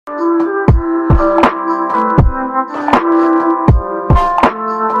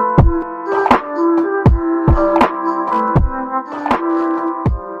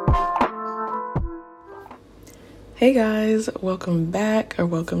Hey guys, welcome back or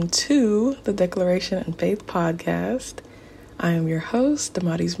welcome to the Declaration and Faith podcast. I am your host,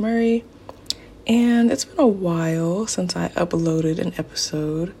 Damaris Murray, and it's been a while since I uploaded an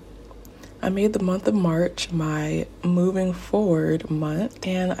episode. I made the month of March my moving forward month,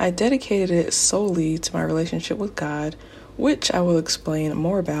 and I dedicated it solely to my relationship with God, which I will explain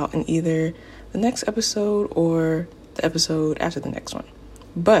more about in either the next episode or the episode after the next one.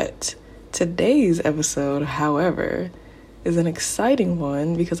 But today's episode, however, is an exciting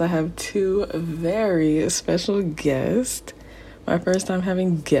one because I have two very special guests. My first time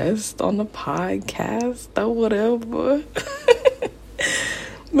having guests on the podcast, or whatever.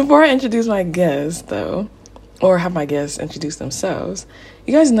 Before I introduce my guests, though, or have my guests introduce themselves,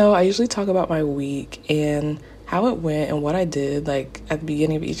 you guys know I usually talk about my week and how it went and what I did, like, at the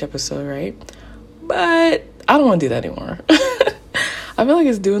beginning of each episode, right? But I don't want to do that anymore. I feel like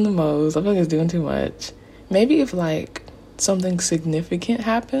it's doing the most. I feel like it's doing too much. Maybe if, like, something significant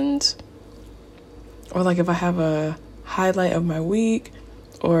happens, or, like, if I have a highlight of my week,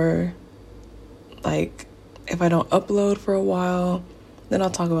 or, like, if I don't upload for a while, then I'll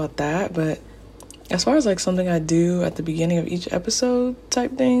talk about that. But as far as, like, something I do at the beginning of each episode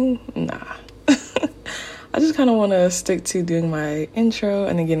type thing, nah. I just kind of want to stick to doing my intro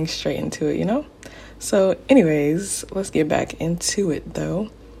and then getting straight into it, you know? So anyways, let's get back into it,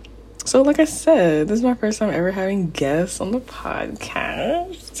 though. So like I said, this is my first time ever having guests on the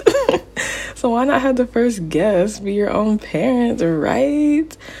podcast. So why not have the first guest be your own parents,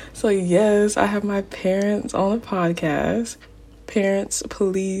 right? So yes, I have my parents on the podcast. Parents,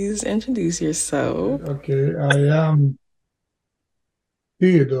 please introduce yourself. Okay, I am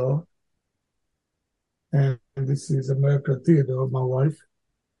Theodore, and this is America Theodore, my wife.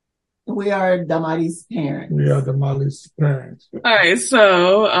 We are Damari's parents. We are Damari's parents. All right,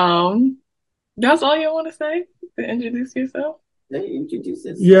 so that's all you want to say to introduce yourself? Introduce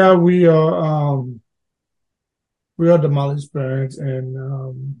us. Yeah, we are Damari's parents,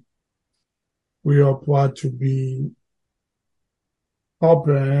 and we are proud to be our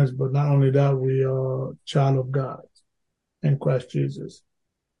parents. But not only that, we are child of God in Christ Jesus.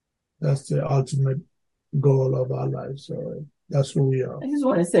 That's the ultimate goal of our life. So that's who we are. I just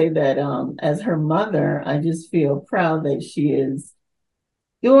want to say that as her mother, I just feel proud that she is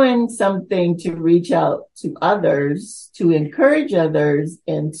doing something to reach out to others, to encourage others,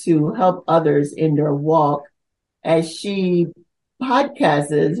 and to help others in their walk as she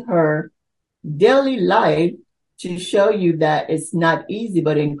podcasts her daily life to show you that it's not easy,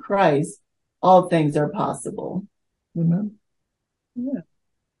 but in Christ, all things are possible. Amen. Yeah.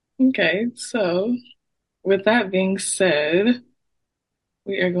 Okay, so with that being said,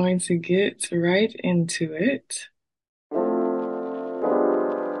 we are going to get right into it.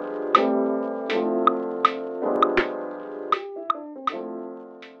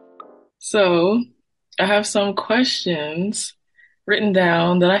 So I have some questions written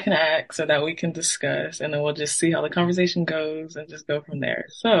down that I can ask so that we can discuss, and then we'll just see how the conversation goes and just go from there.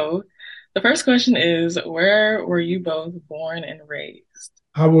 So the first question is, where were you both born and raised?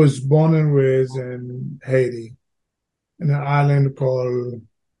 I was born and raised in Haiti, in an island called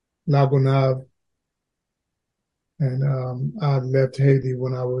La Gonave, and I left Haiti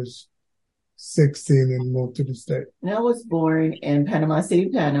when I was 16 and moved to the state. And I was born in Panama City,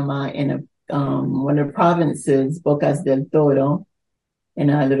 Panama, in one of the provinces, Bocas del Toro, in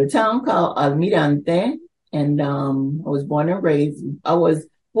a little town called Almirante. And I was born and raised. I was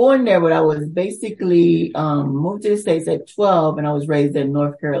born there, but I was basically moved to the States at 12, and I was raised in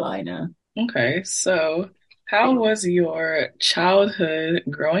North Carolina. Okay, so how was your childhood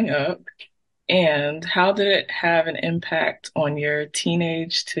growing up, and how did it have an impact on your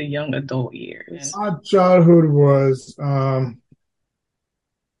teenage to young adult years? My childhood was, I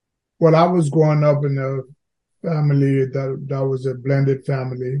was growing up in a family that was a blended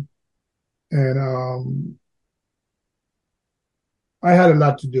family, and I had a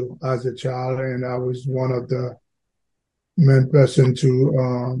lot to do as a child, and I was one of the main person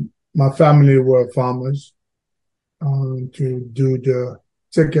to, my family were farmers, to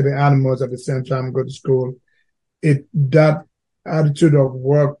take care of the animals at the same time, go to school. That attitude of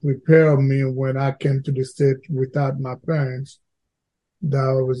work prepared me when I came to the state without my parents.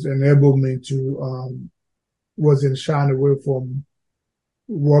 That was enabled me to, wasn't shying away from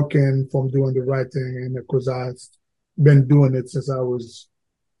working, from doing the right thing. And because I've been doing it since I was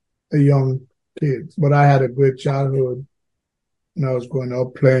a young kid. But I had a great childhood when I was growing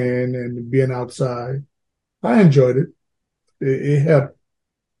up, playing and being outside. I enjoyed it. It helped.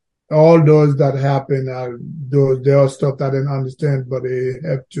 All those that happened, there was stuff that I didn't understand, but it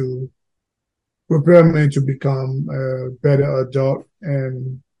helped to prepared me to become a better adult,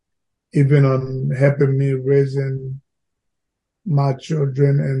 and even on helping me raising my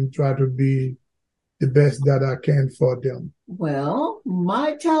children and try to be the best that I can for them. Well,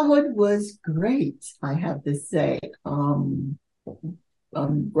 my childhood was great, I have to say. I'm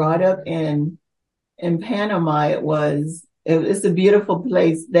brought up in Panama. It's a beautiful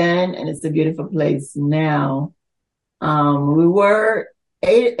place then, and it's a beautiful place now. We were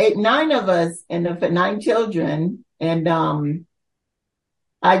nine of us, and 9 children, and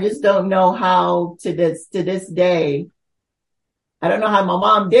I just don't know how to this day. I don't know how my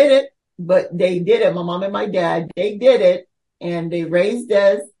mom did it, but they did it. My mom and my dad, they did it, and they raised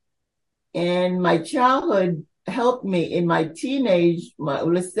us. And my childhood helped me in my teenage,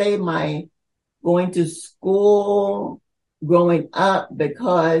 let's say my going to school, growing up,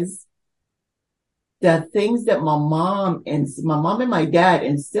 because the things that my mom and my dad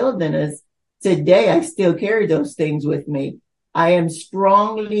instilled in us, today I still carry those things with me. I am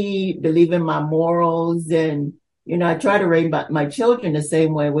strongly believe in my morals, and I try to raise my children the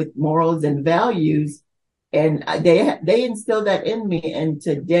same way with morals and values, and they instill that in me. And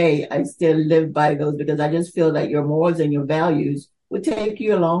today I still live by those, because I just feel that your morals and your values would take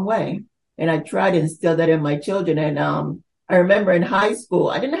you a long way. And I try to instill that in my children. And I remember in high school,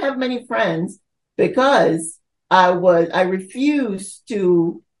 I didn't have many friends because I refused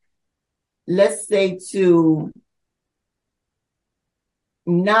to, let's say, to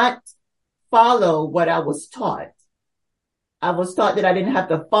not follow what I was taught. I was taught that I didn't have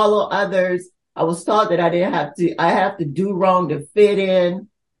to follow others. I was taught that I have to do wrong to fit in.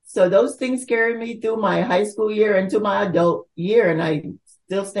 So those things carried me through my high school year into my adult year, and I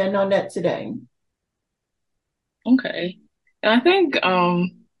still stand on that today. Okay. And I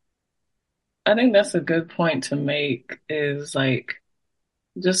think that's a good point to make, is like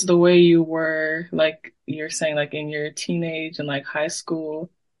just the way you were, like you're saying, like in your teenage and like high school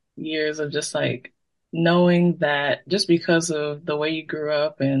years, of just like knowing that just because of the way you grew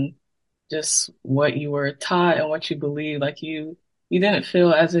up and just what you were taught and what you believe, like you didn't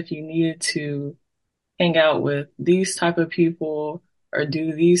feel as if you needed to hang out with these type of people or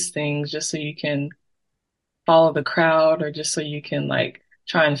do these things just so you can follow the crowd, or just so you can like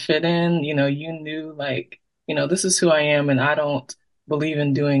try and fit in. You knew like, this is who I am, and I don't believe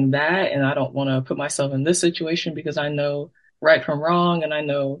in doing that, and I don't want to put myself in this situation, because I know right from wrong, and I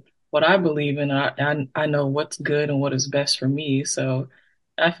know what I believe in. I know what's good and what is best for me. So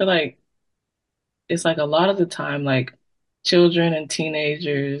I feel like it's like a lot of the time, like children and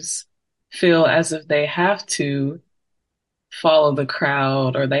teenagers feel as if they have to follow the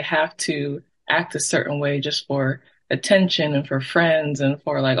crowd, or they have to act a certain way just for attention and for friends and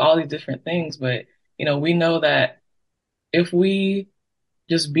for like all these different things. But, we know that if we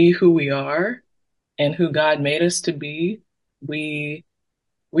just be who we are and who God made us to be, we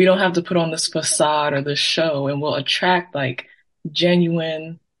don't have to put on this facade or this show, and we'll attract like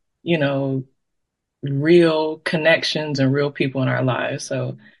genuine, real connections and real people in our lives.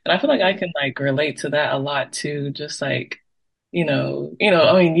 So, and I feel like I can like relate to that a lot too. Just like, I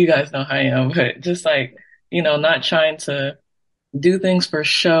mean, you guys know how I am, but just like, not trying to do things for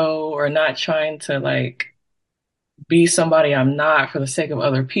show, or not trying to like be somebody I'm not for the sake of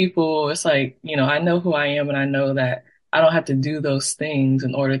other people. It's like, I know who I am, and I know that I don't have to do those things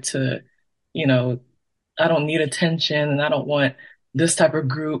in order to, you know, I don't need attention, and I don't want this type of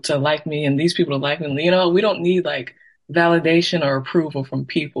group to like me and these people to like me. We don't need like validation or approval from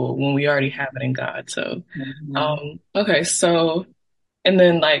people when we already have it in God. So, okay. So, and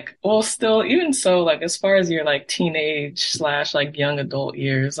then like, well, still, even so, like, as far as your like teenage / like young adult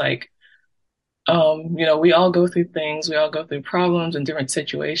years, like, we all go through things, we all go through problems and different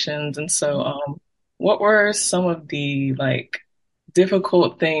situations. And so, what were some of the like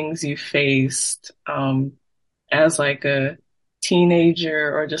difficult things you faced, as like a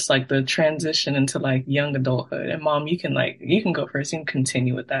teenager, or just like the transition into like young adulthood? And Mom, you can go first. You can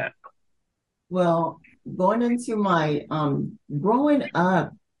continue with that. Well, going into my growing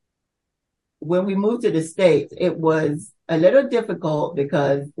up, when we moved to the States, it was a little difficult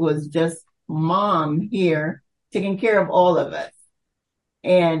because it was just Mom here taking care of all of us,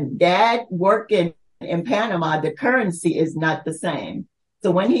 and Dad working in Panama. The currency is not the same.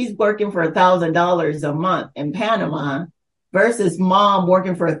 So when he's working for $1,000 a month in Panama versus Mom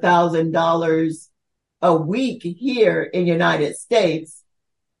working for $1,000 a week here in the United States,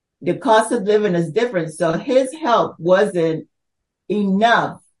 the cost of living is different. So his help wasn't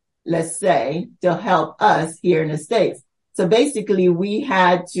enough, let's say, to help us here in the States. So basically we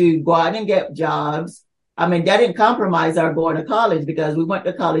had to go out and get jobs. I mean, that didn't compromise our going to college because we went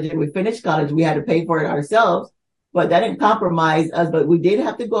to college and we finished college. We had to pay for it ourselves, but that didn't compromise us. But we did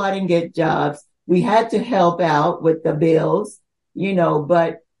have to go out and get jobs. We had to help out with the bills,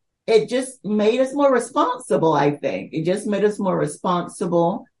 but it just made us more responsible, I think. It just made us more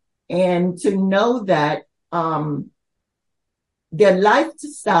responsible. And to know that the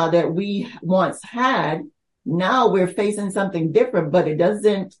lifestyle that we once had, now we're facing something different, but it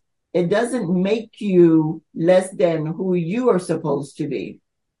doesn't make you less than who you are supposed to be.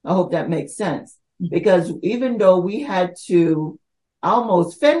 I hope that makes sense. Because even though we had to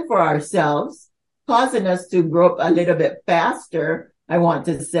almost fend for ourselves, causing us to grow up a little bit faster, I want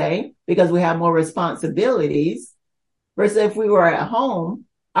to say, because we have more responsibilities, versus if we were at home,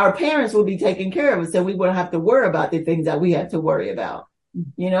 our parents would be taking care of us and we wouldn't have to worry about the things that we had to worry about,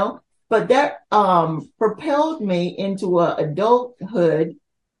 But that propelled me into adulthood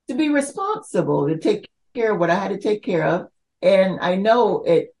to be responsible, to take care of what I had to take care of. And I know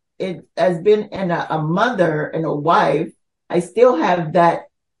it has been a mother and a wife. I still have that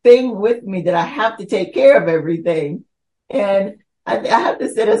thing with me that I have to take care of everything. And I have to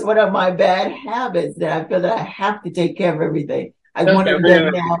say that's one of my bad habits, that I feel that I have to take care of everything. I want it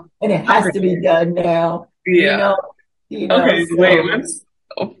done now, and it has to be done now. Yeah. Okay, So. wait,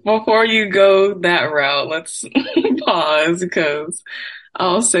 before you go that route, let's pause because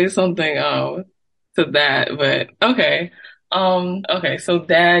I'll say something to that. But okay. Okay, so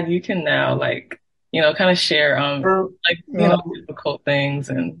Dad, you can now kind of share difficult things.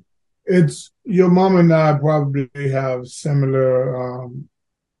 And it's your mom and I probably have similar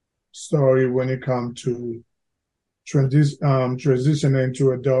story when it comes to transitioning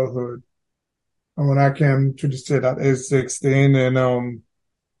to adulthood. And when I came to the state at age 16 and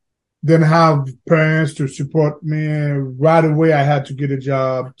didn't have parents to support me, right away I had to get a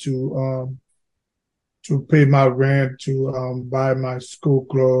job to pay my rent, to buy my school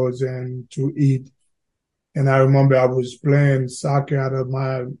clothes and to eat. And I remember I was playing soccer out of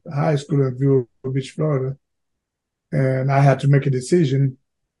my high school in Vero Beach, Florida. And I had to make a decision.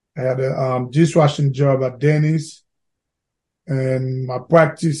 I had a dishwashing job at Denny's. And my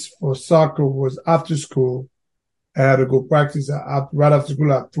practice for soccer was after school. I had to go practice right after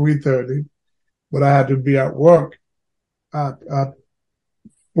school at 3:30. But I had to be at work at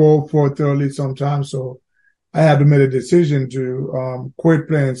 4:30 sometimes. So I had to make a decision to quit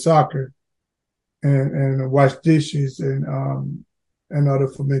playing soccer and wash dishes in order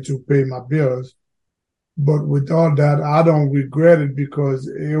for me to pay my bills. But with all that, I don't regret it because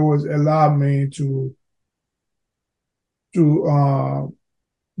it was allowed me to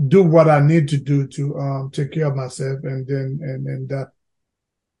do what I need to do to take care of myself, and then that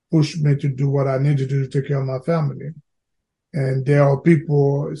pushed me to do what I need to do to take care of my family. And there are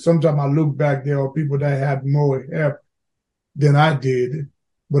people, sometimes I look back, there are people that had more help than I did,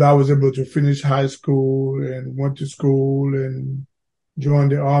 but I was able to finish high school and went to school and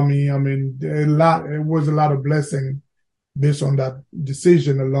joined the army. I mean, it was a lot of blessing based on that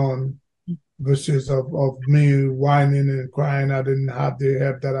decision alone versus of me whining and crying I didn't have the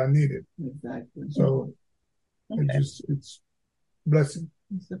help that I needed. Exactly. So it's blessing.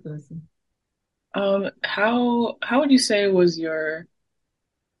 It's a blessing. How would you say was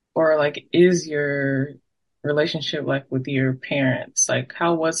is your relationship with your parents?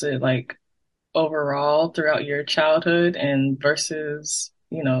 How was it overall throughout your childhood and versus,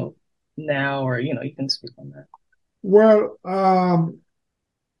 now, or, you can speak on that. Well,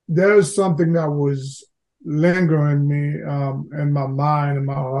 there's something that was lingering me in my mind and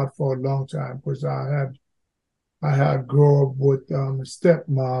my heart for a long time because I had grown up with a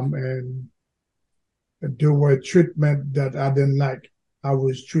stepmom, and there were treatment that I didn't like. I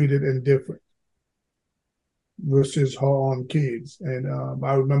was treated indifferent versus her own kids. And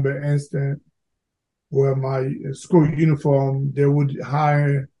I remember an instant where my school uniform, they would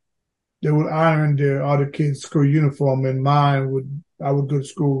iron their other kids' school uniform, and I would go to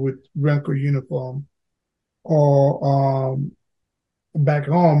school with wrinkled uniform. Or back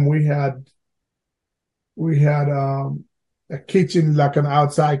home we had a kitchen, like an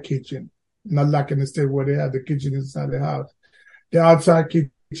outside kitchen, not like in the state where they have the kitchen inside the house. The outside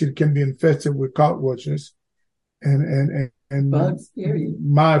kitchen can be infested with cockroaches, and bugs.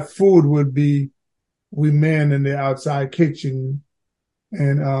 My food would be men in the outside kitchen,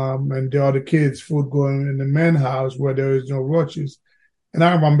 and the other kids' food going in the men's house where there is no roaches. And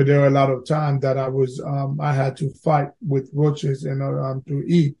I remember there were a lot of times that I had to fight with roaches in order to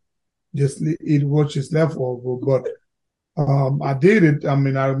eat roaches leftover. But I did it. I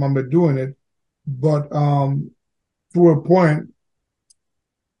mean, I remember doing it. But to a point,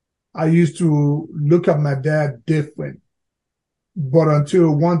 I used to look at my dad different. But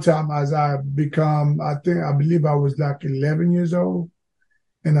until one time, as I believe I was like 11 years old,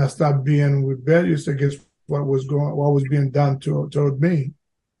 and I started being rebellious against what was being done toward me.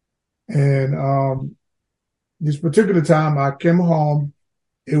 And this particular time, I came home.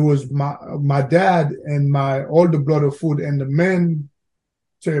 It was my dad and my older brother food and the main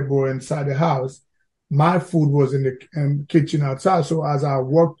table inside the house. My food was in the kitchen outside. So as I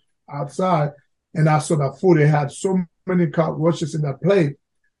walked outside and I saw that food, it had so many cockroaches in that plate.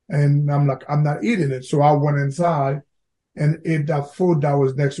 And I'm like, I'm not eating it. So I went inside and ate that food that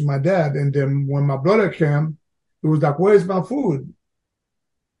was next to my dad. And then when my brother came, he was like, where's my food?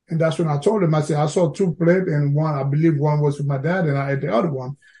 And that's when I told him, I said, I saw 2 plates and I believe one was for my dad and I ate the other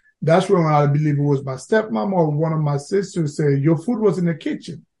one. That's when I believe it was my stepmom or one of my sisters said, your food was in the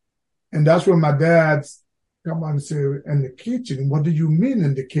kitchen. And that's when my dad come on and say, in the kitchen? What do you mean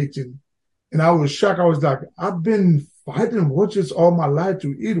in the kitchen? And I was shocked. I was like, I've been fighting roaches all my life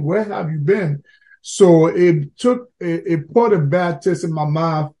to eat. Where have you been? So it put a bad taste in my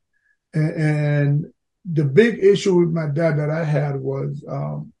mouth. And the big issue with my dad that I had was,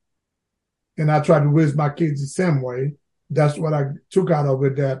 and I tried to raise my kids the same way. That's what I took out of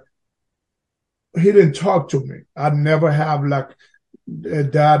it, that he didn't talk to me. I'd never have like a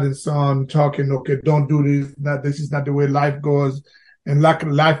dad and son talking, okay, don't do this, this is not the way life goes, and like a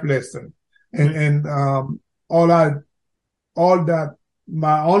life lesson. And all that,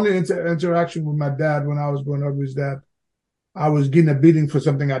 my only interaction with my dad when I was growing up was that I was getting a beating for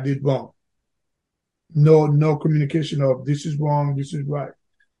something I did wrong. No communication of this is wrong, this is right.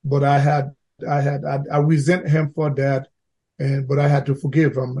 But I resent him for that, but I had to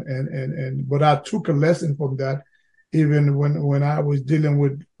forgive him, but I took a lesson from that. Even when I was dealing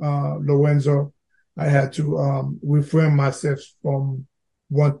with Lorenzo, I had to refrain myself from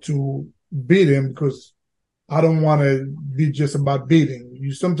want to beat him, because I don't want to be just about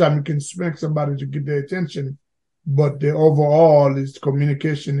beating. Sometimes you can smack somebody to get their attention, but the overall is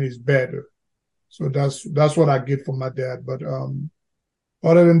communication is better. So that's what I get from my dad. But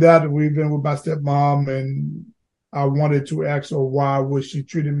other than that, we've been with my stepmom, and I wanted to ask her why was she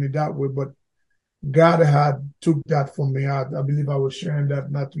treating me that way, but God had took that from me. I believe I was sharing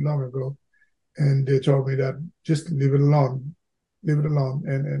that not too long ago, and they told me that just leave it alone,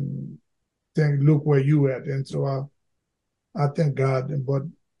 and look where you at. And so I thank God. But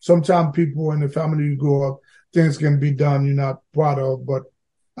sometimes people in the family you grow up, things can be done you're not proud of, but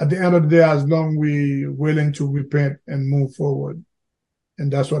at the end of the day, as long we're willing to repent and move forward,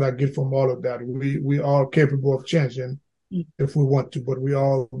 and that's what I get from all of that. We are capable of changing if we want to, but we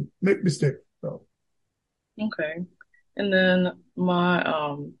all make mistakes. So. Okay. And then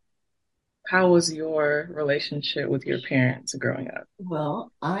how was your relationship with your parents growing up?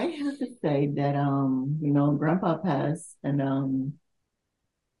 Well, I have to say that, Grandpa passed, and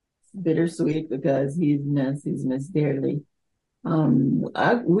bittersweet because he's missed dearly.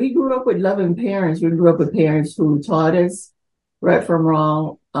 We grew up with loving parents. We grew up with parents who taught us right from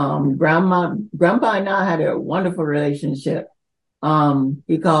wrong. Grandpa and I had a wonderful relationship.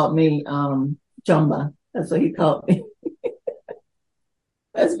 He called me Chumba. That's what he called me.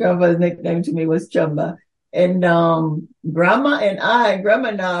 That's Grandpa's nickname to me was Chumba. And Grandma and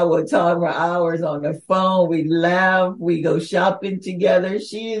I would talk for hours on the phone. We laugh. We go shopping together.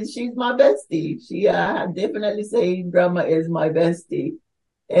 She's my bestie. I definitely say Grandma is my bestie.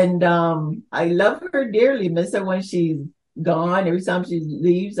 And I love her dearly. Miss her when she's gone. Every time she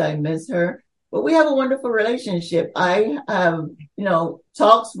leaves, I miss her. But we have a wonderful relationship. I have,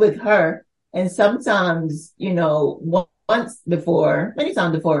 talks with her. And sometimes, many times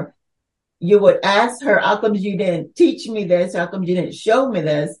before, you would ask her, how come you didn't teach me this? How come you didn't show me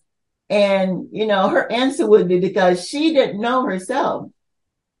this? And, her answer would be because she didn't know herself,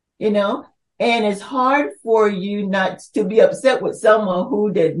 and it's hard for you not to be upset with someone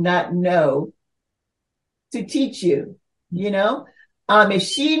who did not know to teach you, if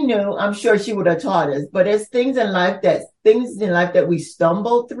she knew, I'm sure she would have taught us, but there's things in life that we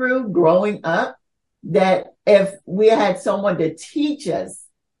stumble through growing up that if we had someone to teach us,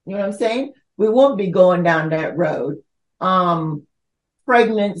 you know what I'm saying? We won't be going down that road.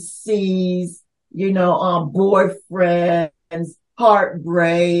 Pregnancies, boyfriends,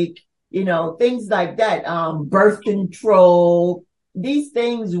 heartbreak, things like that. Birth control. These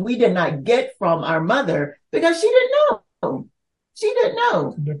things we did not get from our mother because she didn't know. She didn't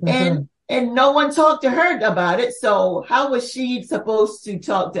know. And no one talked to her about it. So how was she supposed to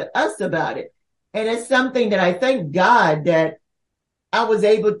talk to us about it? And it's something that I thank God that I was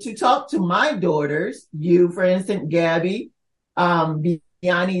able to talk to my daughters, you, for instance, Gabby,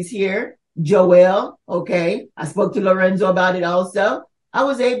 Yanni's here. Joelle, okay. I spoke to Lorenzo about it also. I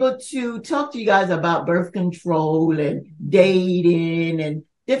was able to talk to you guys about birth control and dating and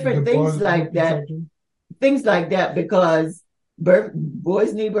different things like that. Things like that, because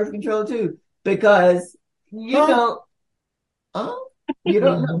boys need birth control too. Because you know, you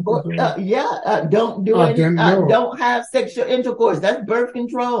don't know, don't do any, don't have sexual intercourse. That's birth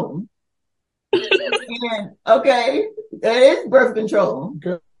control. And, okay, that is birth control.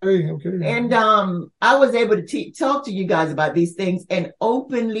 Okay. And I was able to talk to you guys about these things and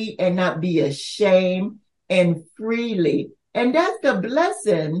openly and not be ashamed and freely. And that's the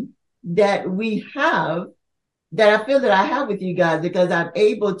blessing that we have, that I feel that I have with you guys, because I'm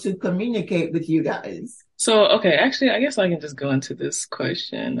able to communicate with you guys. So, okay, actually, I guess I can just go into this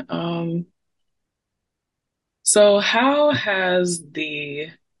question. So how has the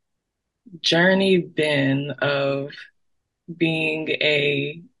journey been of being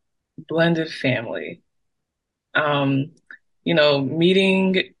a blended family?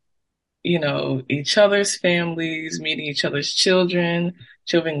 Meeting, each other's families, meeting each other's children,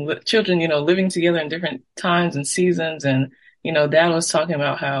 living together in different times and seasons. And, Dad was talking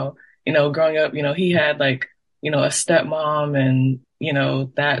about how, growing up, he had like, a stepmom and,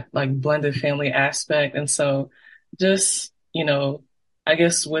 that like blended family aspect. And so just, I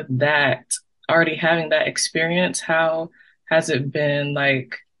guess with that, already having that experience, how has it been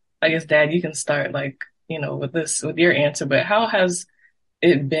like, I guess, Dad, you can start like, with your answer, but how has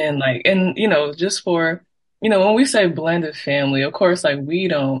it been like, and, just for, when we say blended family, of course, like we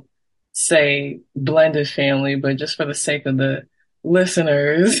don't say blended family, but just for the sake of the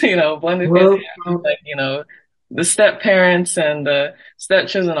listeners, blended family, like, the step parents and the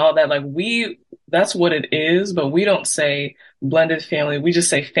stepchildren and all that, like that's what it is, but we don't say blended family. We just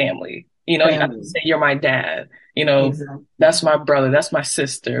say family. You have to say you're my dad. Exactly. That's my brother. That's my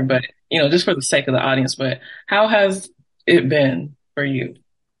sister. But, just for the sake of the audience. But how has it been for you?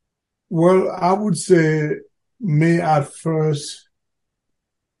 Well, I would say me at first,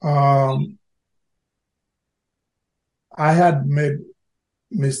 I had made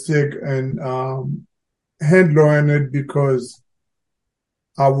mistake and handling it because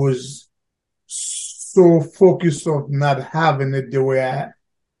I was so focused on not having it the way I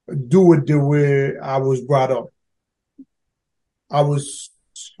do it, the way I was brought up. I was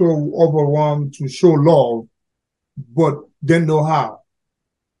so overwhelmed to show love, but didn't know how.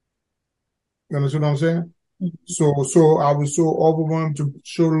 You understand what I'm saying? Mm-hmm. So I was so overwhelmed to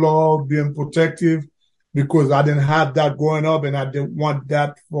show love, being protective, because I didn't have that growing up, and I didn't want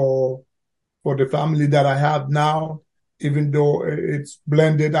that for the family that I have now. Even though it's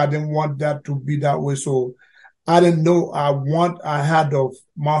blended, I didn't want that to be that way. So I didn't know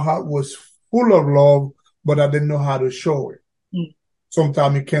my heart was full of love, but I didn't know how to show it. Mm.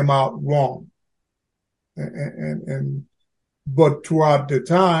 Sometimes it came out wrong. But throughout the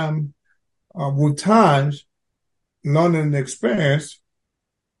time, with times, learning experience,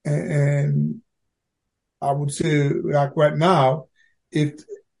 and I would say, like right now, if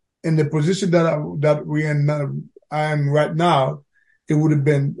in the position that I am right now, I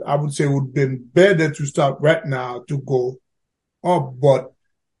would say it would have been better to start right now to go up, but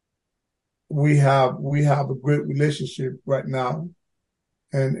we have a great relationship right now.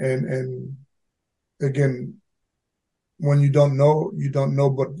 And again, when you don't know,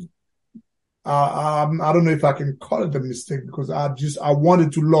 but I don't know if I can call it a mistake, because I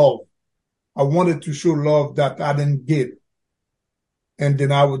wanted to love. I wanted to show love that I didn't get. And then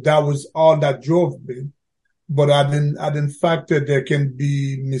that was all that drove me. But I didn't factor there can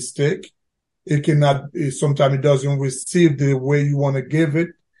be mistake. Sometimes it doesn't receive the way you want to give it.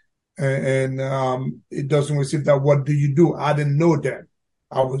 And it doesn't receive that. What do you do? I didn't know that.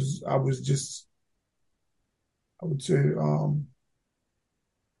 I was just, I would say,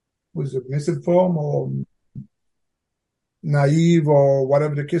 was it misinformed or naive or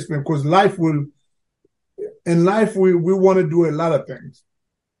whatever the case may be, because in life we want to do a lot of things.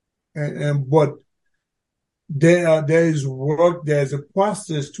 But there is work, there's a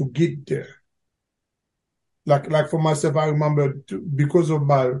process to get there. Like for myself, I remember because of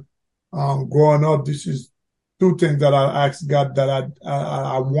my growing up, this is two things that I asked God that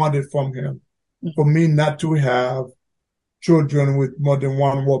I wanted from Him. For me not to have children with more than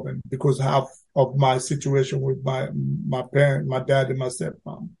one woman, because half of my situation with my parent, my dad and my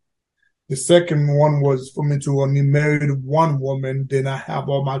stepmom. The second one was for me to only marry one woman, then I have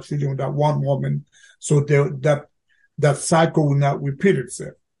all my children with that one woman, so that cycle will not repeat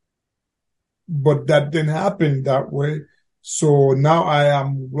itself. But that didn't happen that way. So now I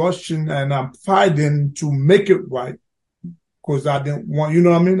am rushing and I'm fighting to make it right, because I didn't want, you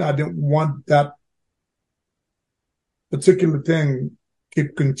know what I mean? I didn't want that particular thing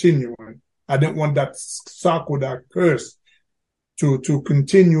keep continuing. I didn't want that cycle, that curse to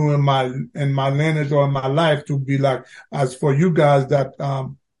continue in my lineage or in my life, to be like, as for you guys that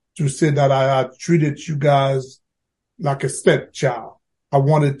to say that I treated you guys like a stepchild. I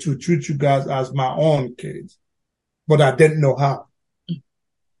wanted to treat you guys as my own kids, but I didn't know how. You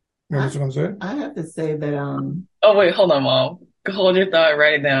understand what I'm saying? I have to say that Oh wait, hold on, Mom. Hold your thought,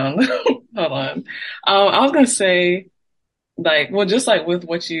 write it down. Hold on. I was gonna say, like, well, just like with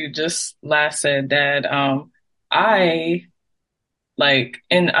what you just last said, Dad, I like,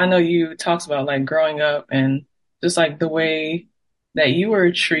 and I know you talked about like growing up and just like the way that you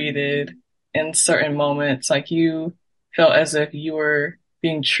were treated in certain moments, like you felt as if you were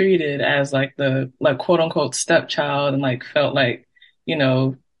being treated as like the like quote unquote stepchild, and like felt like, you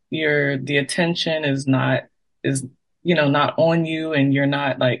know, the attention is not on you, and you're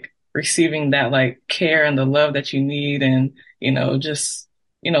not like receiving that like care and the love that you need, and just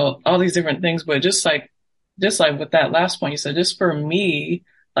all these different things. But just like with that last point you said, just for me,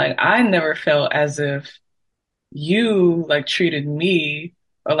 like I never felt as if you like treated me,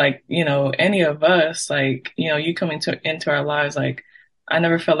 or like, any of us, like, you coming into our lives, like I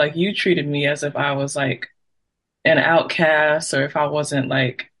never felt like you treated me as if I was like an outcast, or if I wasn't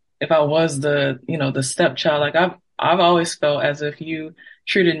like, if I was the stepchild. Like I've always felt as if you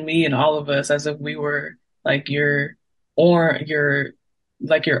treated me and all of us as if we were like your own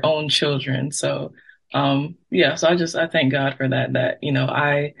children. So yeah, so I thank God for that, none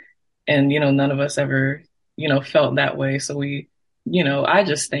of us ever, felt that way. So I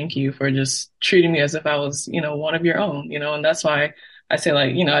just thank you for just treating me as if I was, one of your own, and that's why I say,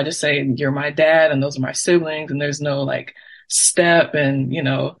 like, I just say you're my dad and those are my siblings, and there's no like step, and,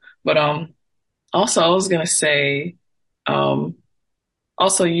 but also I was gonna say, um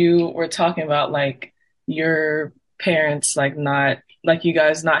also you were talking about like your parents like not like you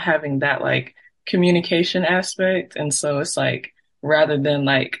guys not having that like communication aspect. And so it's like, rather than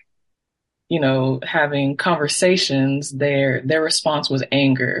like, having conversations, their response was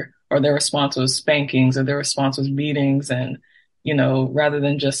anger, or their response was spankings, or their response was beatings. And, rather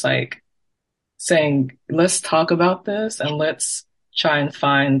than just like saying, let's talk about this and let's try and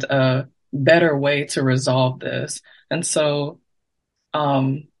find a better way to resolve this. And so,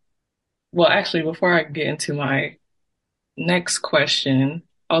 well, actually, before I get into my next question,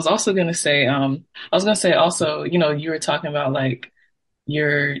 I was gonna say also, you were talking about like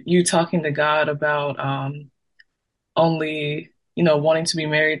you talking to God about only, wanting to be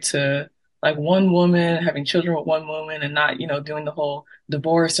married to like one woman, having children with one woman, and not, doing the whole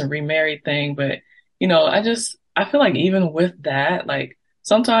divorce and remarried thing. But, I feel like even with that, like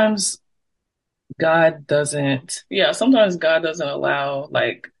sometimes God doesn't allow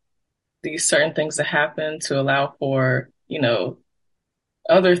like these certain things to happen to allow for,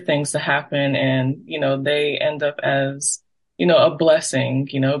 other things to happen. And, they end up as, a blessing,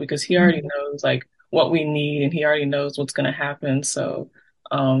 because he already knows like what we need, and he already knows what's going to happen. So,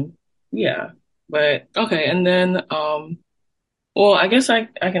 yeah, but okay. And then, well, I guess I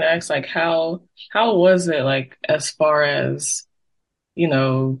can ask like, how was it like, as far as, you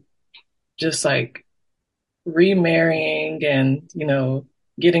know, just like remarrying and,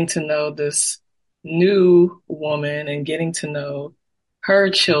 getting to know this new woman and getting to know her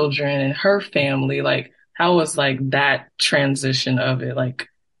children and her family? Like, how was like that transition of it? Like,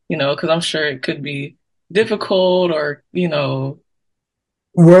 because I'm sure it could be difficult, or,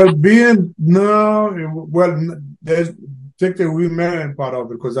 Well, there's take the remarrying part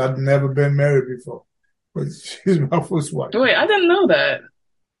of it, because I've never been married before. But she's my first wife. wait, I didn't know that.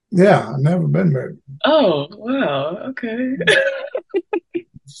 Yeah, I've never been married. Oh, wow. Okay.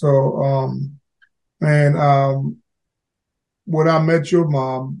 So, and when I met your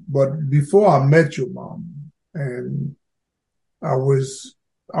mom, but before I met your mom, and I was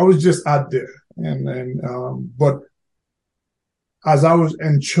just out there, but as I was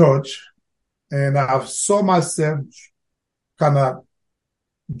in church, and I saw myself kind of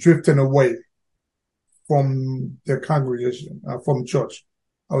drifting away from the congregation, from church.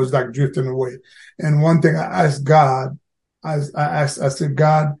 I was like drifting away. And one thing I asked God, I said,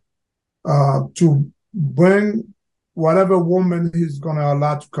 God, to bring whatever woman he's going to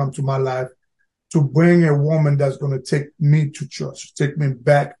allow to come to my life, to bring a woman that's going to take me to church, take me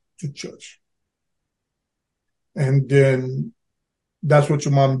back to church. And then that's what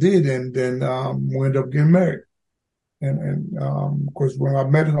your mom did. And then we ended up getting married. And because when I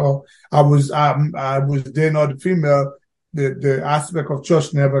met her, I was dating other female. The aspect of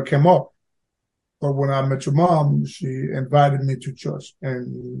church never came up. But when I met your mom, she invited me to church,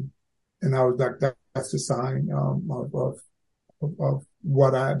 and I was like, that's the sign of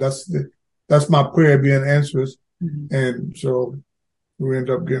what that's my prayer being answered, and so we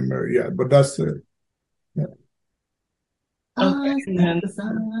ended up getting married. Yeah, but that's it. Yeah. Okay.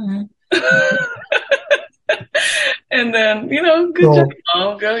 And then, good job,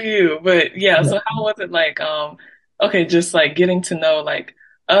 Mom, go you. But yeah, so how was it like, okay, just like getting to know like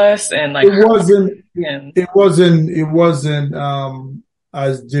us and like it wasn't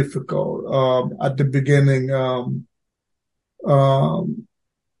as difficult at the beginning.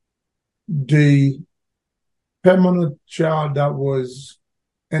 The permanent child that was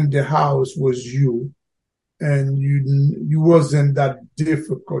in the house was you, and you wasn't that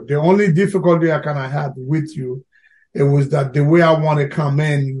difficult. The only difficulty I kind of had with you, it was that the way I want to come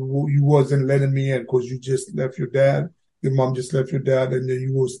in, you wasn't letting me in because you just left your dad. Your mom just left your dad, and then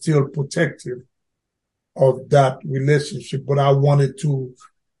you were still protective of that relationship. But I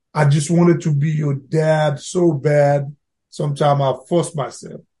just wanted to be your dad so bad. Sometimes I forced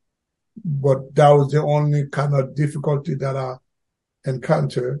myself, but that was the only kind of difficulty that I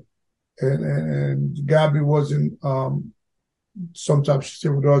encountered. And Gabby wasn't, sometimes she stayed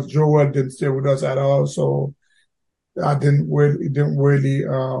with us. Joel didn't stay with us at all. So it didn't really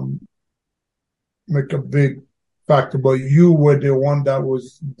make a big factor, but you were the one that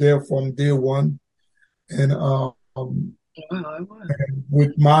was there from day one. And, wow, I was. and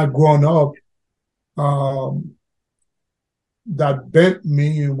with my growing up, that bent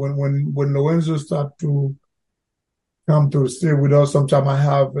me when Lorenzo started to come to stay with us. Sometimes I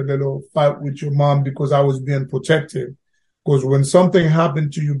have a little fight with your mom because I was being protective. Because when something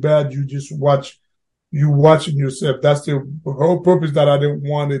happened to you bad, you just watching yourself. That's the whole purpose that I didn't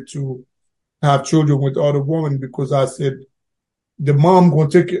want it to have children with other women, because I said, the mom gonna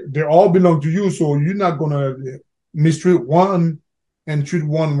take it, they all belong to you, so you're not gonna mistreat one and treat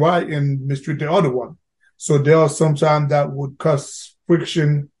one right and mistreat the other one. So there are sometimes that would cause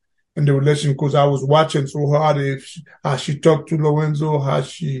friction in the relationship, because I was watching so hard how she talked to Lorenzo, how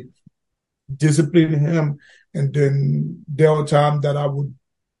she disciplined him, and then there were times that I would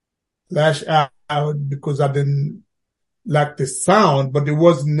lash out because I didn't like the sound, but it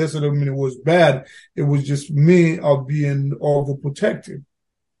wasn't necessarily mean it was bad. It was just me of being overprotective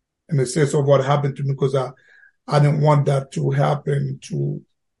in the sense of what happened to me, because I didn't want that to happen to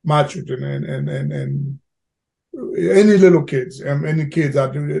my children and any little kids, any kids. I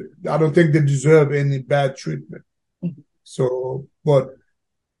don't think they deserve any bad treatment. Mm-hmm. So, but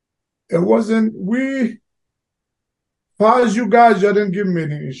it wasn't, as far as you guys, you didn't give me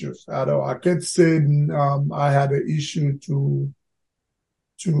any issues at all. I can't say I had an issue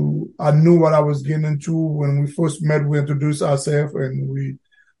I knew what I was getting into. When we first met, we introduced ourselves, and we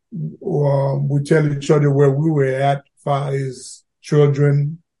tell each other where we were at, as far as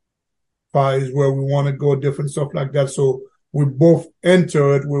children, as far as where we want to go, different stuff like that. So we both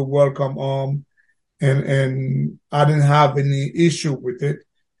entered with welcome arm, and I didn't have any issue with it.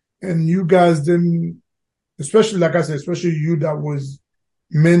 And you guys didn't, especially, like I said, especially you that was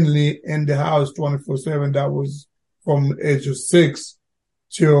mainly in the house 24/7, that was from the age of 6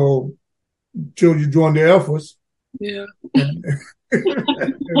 till you joined the Air Force. Yeah.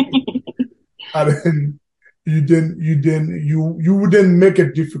 You didn't make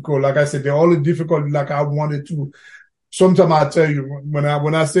it difficult. Like I said, the only difficult, like I wanted to, sometimes I tell you, when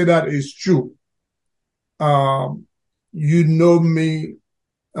I say that, it's true. You know me,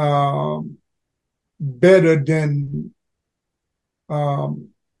 better than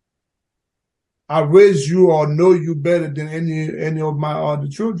I raised you or know you better than any of my other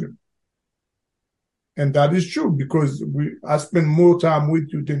children. And that is true, because I spend more time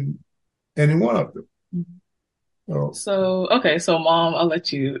with you than any one of them. Mm-hmm. So okay, so Mom, I'll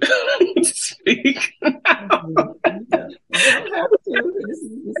let you speak. You don't have to. This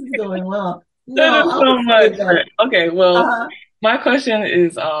is going well. No, so much. Okay, well, my question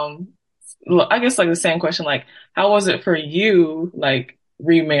is, I guess like the same question, like, how was it for you, like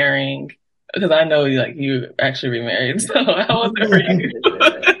remarrying? Because I know like you actually remarried. So how was it for you?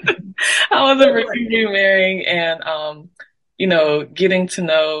 How was it for you remarrying and getting to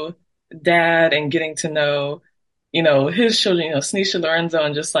know Dad and getting to know, his children, Sneisha, Lorenzo,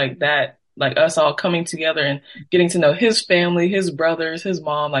 and just like that, like us all coming together and getting to know his family, his brothers, his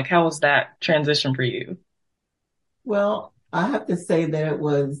mom. Like, how was that transition for you? Well, I have to say that it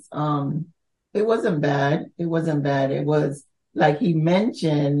wasn't bad. It wasn't bad. It was, like he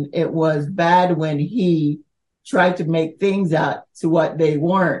mentioned, it was bad when he tried to make things out to what they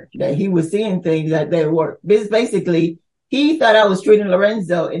weren't, that he was seeing things that they were. Basically, he thought I was treating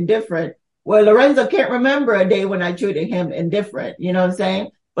Lorenzo indifferent Well, Lorenzo can't remember a day when I treated him indifferent. You know what I'm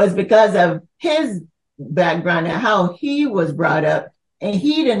saying? But it's because of his background and how he was brought up. And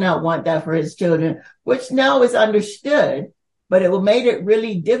he did not want that for his children, which now is understood. But it made it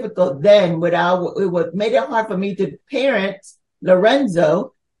really difficult then. Made it hard for me to parent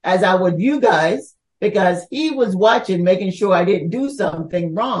Lorenzo as I would you guys, because he was watching, making sure I didn't do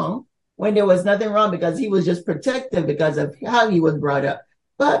something wrong when there was nothing wrong, because he was just protective because of how he was brought up.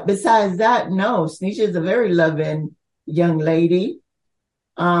 But besides that, no, Sneisha is a very loving young lady.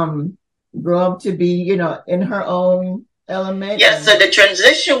 Grew up to be, in her own element. Yeah, so the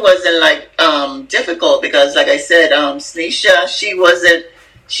transition wasn't like difficult because, like I said, Sneisha,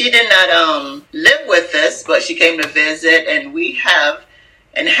 she did not live with us, but she came to visit, and we have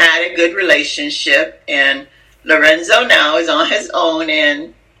and had a good relationship. And Lorenzo now is on his own,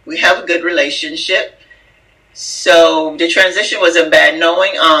 and we have a good relationship. So the transition wasn't bad.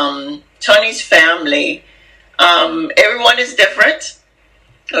 Knowing Tony's family, everyone is different.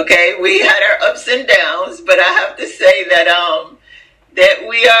 Okay, we had our ups and downs, but I have to say that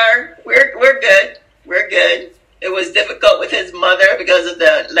we're good. We're good. It was difficult with his mother because of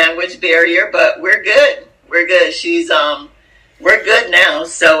the language barrier, but we're good. We're good. We're good now,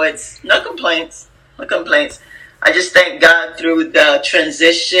 so it's no complaints. No complaints. I just thank God through the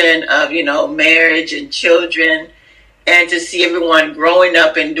transition of, marriage and children, and to see everyone growing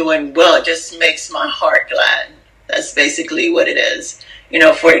up and doing well. It just makes my heart glad. That's basically what it is.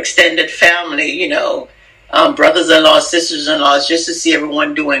 For extended family, brothers-in-law, sisters-in-laws, just to see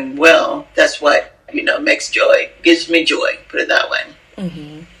everyone doing well. That's what, gives me joy, put it that way.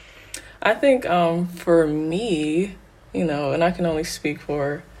 Mm-hmm. I think for me, and I can only speak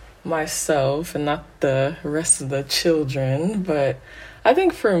for myself and not the rest of the children, but I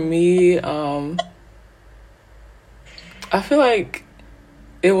think for me, I feel like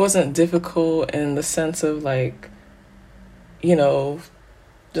it wasn't difficult in the sense of like,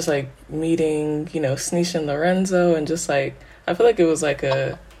 just like meeting, Sneisha and Lorenzo, and just like, I feel like it was like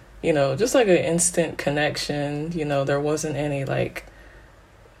a, just like an instant connection. There wasn't any like,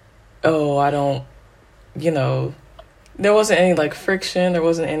 oh, I don't, there wasn't any like friction. There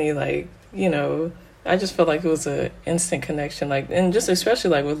wasn't any like, I just felt like it was a instant connection. Like, and just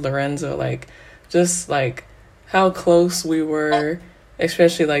especially like with Lorenzo, like just like how close we were,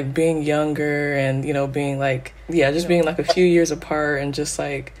 especially like being younger and, being like, just being like a few years apart, and just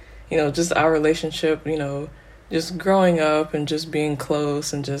like, just our relationship, just growing up and just being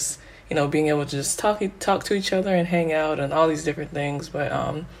close, and just, being able to just talk to each other and hang out and all these different things. But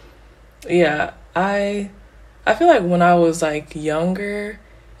I feel like when I was like younger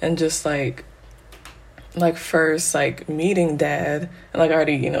and just like first like meeting Dad, and like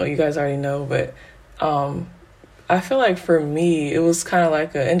already, you guys already know, but I feel like for me it was kind of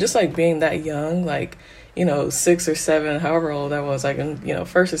like and just like being that young, like 6 or 7, however old I was, like in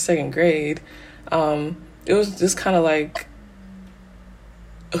first or second grade, it was just kind of like,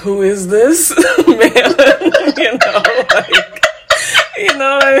 who is this man? Like, you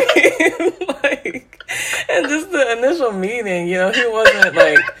know what I mean? Like, and just the initial meeting, he wasn't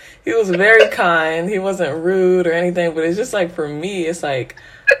like, he was very kind. He wasn't rude or anything, but it's just like, for me, it's like,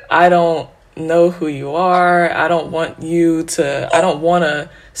 I don't know who you are. I don't want a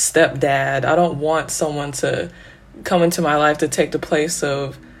stepdad. I don't want someone to come into my life to take the place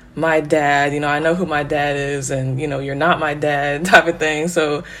of my dad. I know who my dad is, and, you're not my dad type of thing.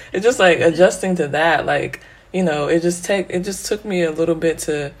 So it's just like adjusting to that, like, it just took me a little bit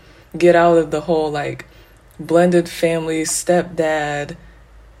to get out of the whole like blended family stepdad,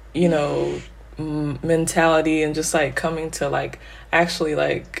 mentality, and just like coming to like actually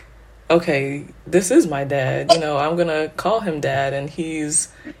like, okay, this is my dad, I'm gonna call him dad, and he's,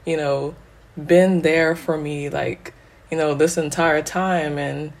 been there for me like, this entire time,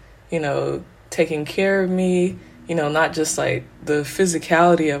 and, taking care of me, not just like the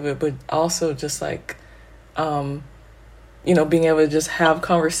physicality of it, but also just like, being able to just have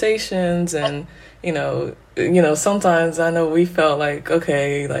conversations, and, sometimes I know we felt like,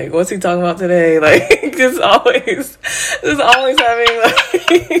 okay, like, what's he talking about today? Like, just always having like,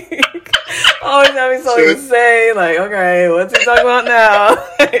 always having something to say, like, okay, what's he talking about now?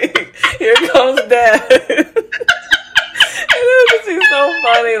 Like, here comes Dad. And it would just be so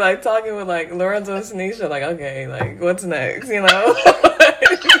funny, like, talking with, like, Lorenzo and Sneisha, like, okay, like, what's next, But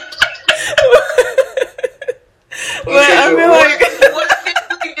I feel like, what can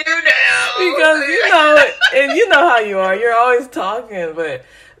we do now? Because, and you know how you are, you're always talking, but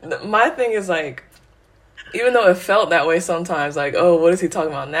my thing is, like, even though it felt that way sometimes, like, oh, what is he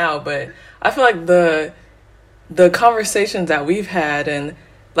talking about now? But I feel like the conversations that we've had, and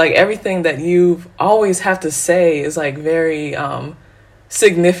like everything that you always have to say is like very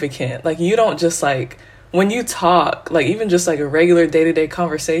significant. Like you don't just like, when you talk, like even just like a regular day-to-day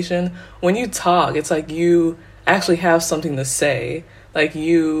conversation, when you talk, it's like you actually have something to say. Like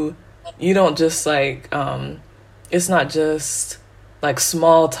you don't just like it's not just like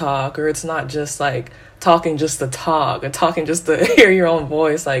small talk, or it's not just like talking just to talk or talking just to hear your own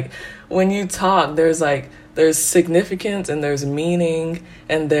voice. Like when you talk, there's significance and there's meaning,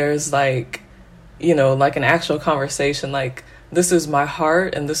 and there's like, you know, like an actual conversation. Like, this is my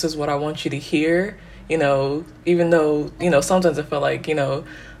heart and this is what I want you to hear, you know, even though, you know, sometimes I feel like, you know,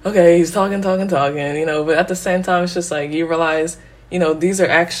 okay, he's talking, you know, but at the same time, it's just like you realize, you know, these are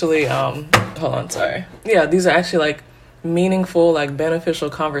actually, hold on, sorry. Yeah, these are actually like meaningful, like beneficial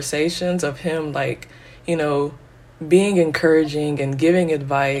conversations of him, like, you know, being encouraging and giving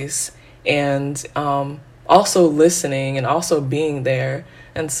advice, and also listening and also being there.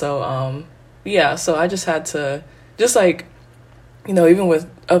 And so, yeah, so I just had to just like, you know, even with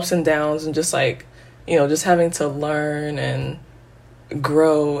ups and downs and just like, you know, just having to learn and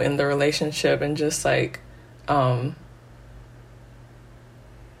grow in the relationship, and just like,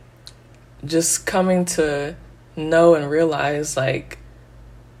 just coming to know and realize, like,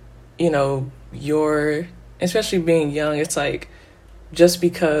 you know, especially being young, it's like, just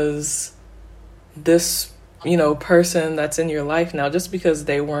because this, you know, person that's in your life now, just because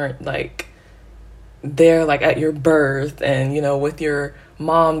they weren't like there like at your birth and, you know, with your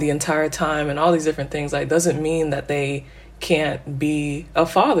mom the entire time and all these different things, like doesn't mean that they can't be a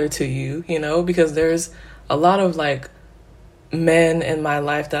father to you, you know, because there's a lot of like men in my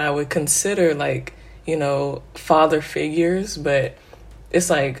life that I would consider like, you know, father figures, but it's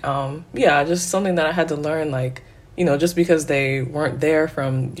like, yeah, just something that I had to learn, like, you know, just because they weren't there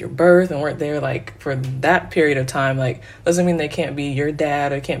from your birth and weren't there like for that period of time, like doesn't mean they can't be your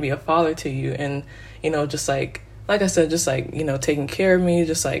dad or can't be a father to you. And, you know, just like I said, just like, you know, taking care of me,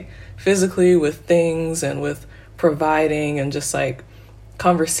 just like physically with things and with providing and just like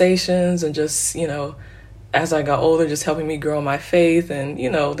conversations, and just, you know, as I got older, just helping me grow my faith. And, you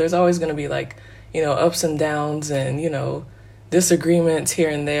know, there's always going to be like, you know, ups and downs and, you know, disagreements here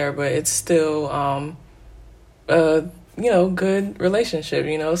and there, but it's still, you know, good relationship,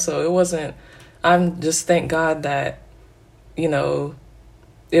 you know. So it wasn't, I'm just thank God that, you know,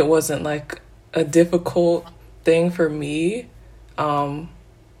 it wasn't like a difficult thing for me,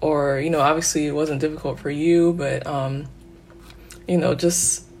 or, you know, obviously it wasn't difficult for you, but, you know,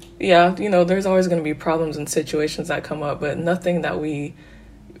 just, yeah, you know, there's always going to be problems and situations that come up, but nothing that we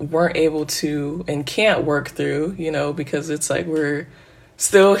weren't able to and can't work through, you know, because it's like we're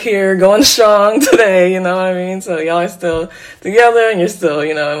still here going strong today, you know what I mean? So y'all are still together and you're still,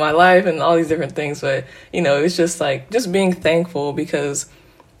 you know, in my life and all these different things. But, you know, it's just like just being thankful, because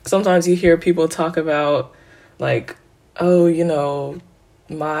sometimes you hear people talk about like, oh, you know,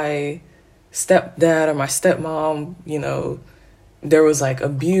 my stepdad or my stepmom, you know, there was like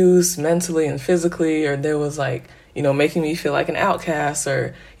abuse mentally and physically, or there was like, you know, making me feel like an outcast,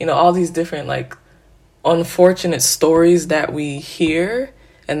 or, you know, all these different like unfortunate stories that we hear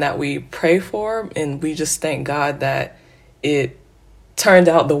and that we pray for. And we just thank God that it turned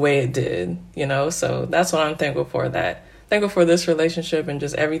out the way it did, you know? So that's what I'm thankful for, thankful for this relationship and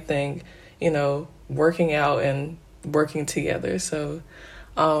just everything, you know, working out and working together. So,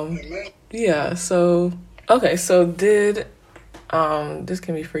 yeah. So, okay. So did, this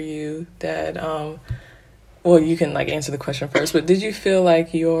can be for you, Dad. Well, you can like answer the question first, but did you feel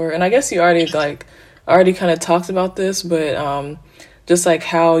like and I guess you already kind of talked about this, but just like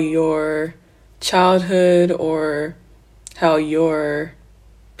how your childhood or how your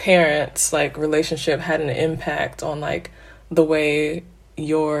parents like relationship had an impact on like the way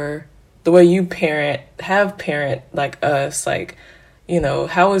you parent like us, like, you know,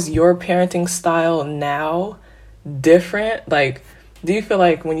 how is your parenting style now different? Like, do you feel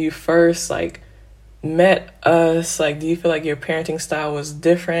like when you first like met us, like, do you feel like your parenting style was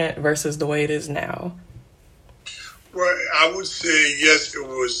different versus the way it is now? Well, I would say yes, it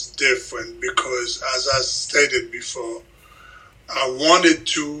was different, because as I stated before, I wanted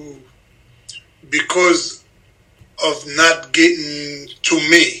to, because of not getting to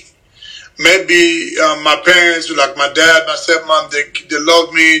me. Maybe my parents, like my dad, my stepmom, they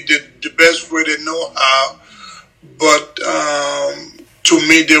loved me the best way they know how. But to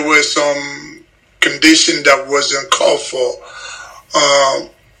me, there were some condition that wasn't called for.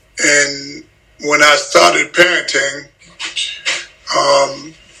 And when I started parenting,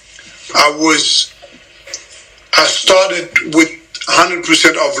 I started with 100%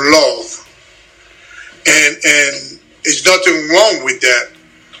 of love. And there's nothing wrong with that.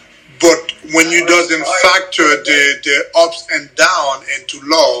 when you doesn't factor the ups and down into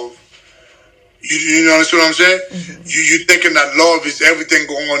love, you understand what I'm saying? Mm-hmm. You thinking that love is everything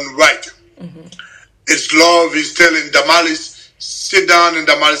going right. Mm-hmm. It's love is telling Damaris sit down and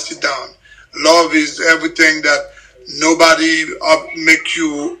Damaris sit down. Love is everything that nobody make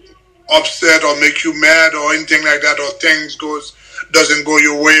you upset or make you mad or anything like that, or things doesn't go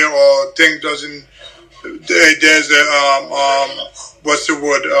your way, or things doesn't. There's a what's the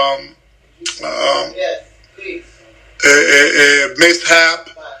word? A mishap.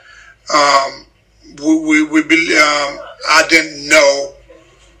 We believe. I didn't know.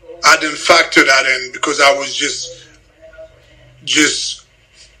 I didn't factor that in because I was just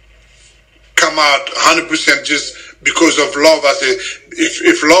come out 100% just because of love. I said,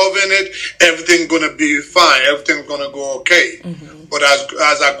 if love in it, everything's gonna be fine. Everything's gonna go okay. Mm-hmm. But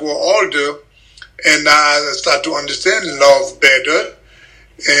as I grow older, and I start to understand love better,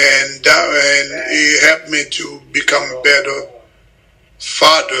 and it helped me to become a better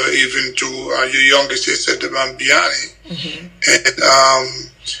father, even to your youngest sister, Biani. Mm-hmm. And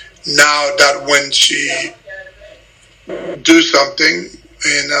now that when she do something,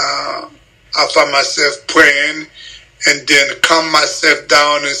 and I find myself praying, and then calm myself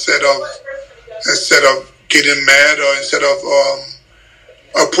down instead of getting mad, or instead of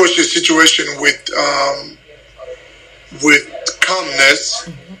approach the situation with calmness,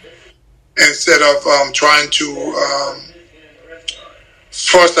 mm-hmm. instead of trying to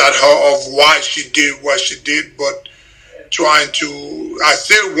fuss at her of why she did what she did, but I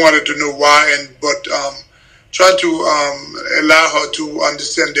still wanted to know why, but trying to allow her to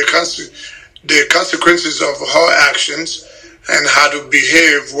understand the consequences of her actions and how to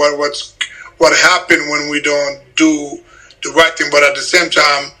behave, what happened when we don't do the right thing, but at the same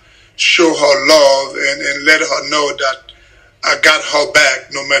time show her love and let her know that I got her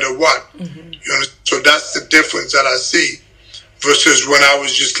back no matter what. Mm-hmm. You know, so that's the difference that I see versus when I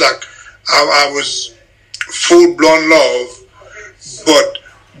was just like I was full blown love, but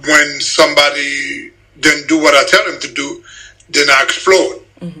when somebody didn't do what I tell them to do, then I explode.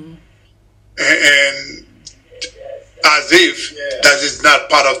 Mm-hmm. And as if that is not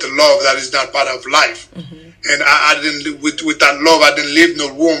part of the love, that is not part of life. Mm-hmm. And I didn't, with that love, I didn't leave no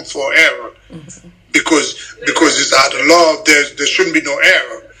room for error. Mm-hmm. Because it's out of love, there shouldn't be no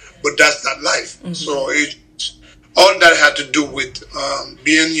error. But that's not life. Mm-hmm. So all that had to do with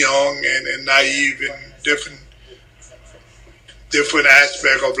being young and naive and different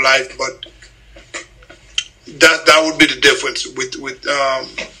aspect of life. But that would be the difference with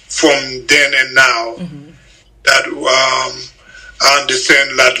from then and now. Mm-hmm. That I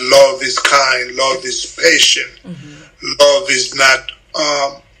understand that love is kind, love is patient, mm-hmm. love is not,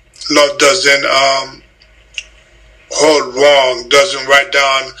 love doesn't hold wrong, doesn't write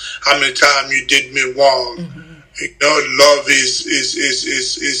down how many times you did me wrong. Mm-hmm. You know, love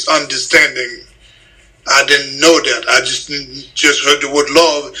is understanding. I didn't know that. I just heard the word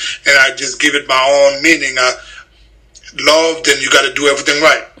love, and I just give it my own meaning. Love, then you got to do everything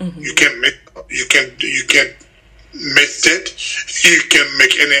right. Mm-hmm. You can't miss it. You can't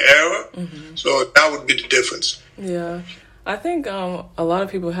make any error. Mm-hmm. So that would be the difference. Yeah, I think a lot of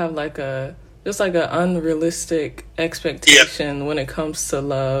people have like an unrealistic expectation when it comes to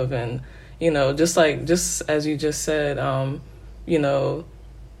love, and just as you just said,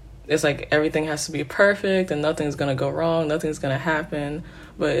 it's like everything has to be perfect and nothing's gonna go wrong, nothing's gonna happen.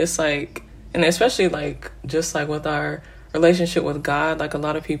 But it's like, and especially like just like with our relationship with God, like a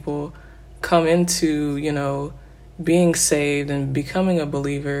lot of people come into being saved and becoming a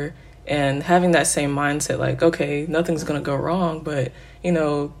believer and having that same mindset, like, okay, nothing's gonna go wrong, but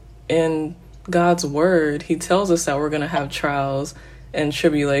in God's word, he tells us that we're gonna have trials and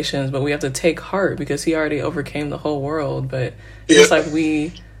tribulations, but we have to take heart because he already overcame the whole world. But it's like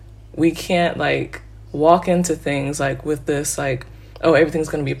we can't like walk into things like with this like, oh, everything's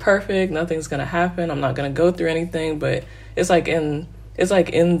gonna be perfect, nothing's gonna happen, I'm not gonna go through anything. But it's like in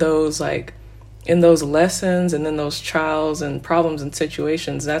those lessons and in those trials and problems and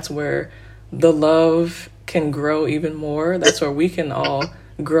situations, that's where the love can grow even more. That's where we can all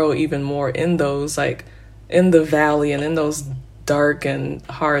grow even more in those, like in the valley and in those dark and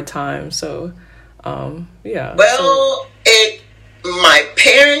hard times. So yeah. Well, my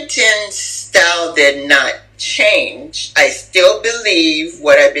parenting style did not change. I still believe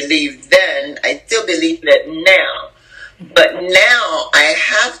what I believed then. I still believe that now. But now I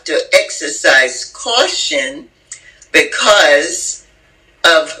have to exercise caution because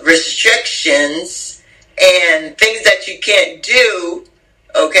of restrictions and things that you can't do.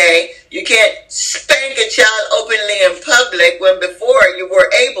 Okay? You can't spank a child openly in public when before you were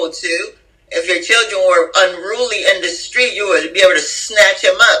able to. or unruly in the street, you would be able to snatch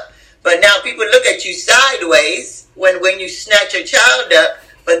him up. But now people look at you sideways when you snatch a child up.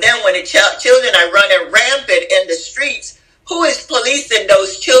 But then when the children are running rampant in the streets, who is policing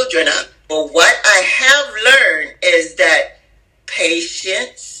those children up? Well, what I have learned is that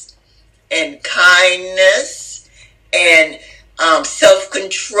patience and kindness and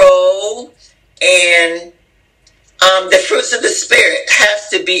self-control and the fruits of the Spirit has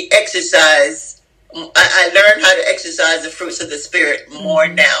to be exercised. I learned how to exercise the fruits of the Spirit more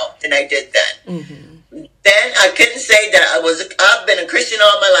now than I did then. Mm-hmm. Then I couldn't say that I've been a Christian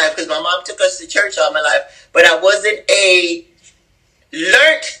all my life because my mom took us to church all my life, but I wasn't a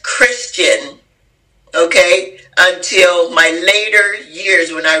learned Christian, okay, until my later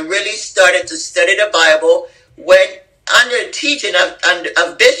years when I really started to study the Bible, went under the teaching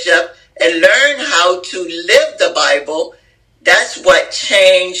of Bishop and learned how to live the Bible. That's what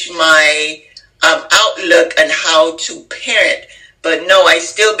changed my outlook on how to parent. But no, I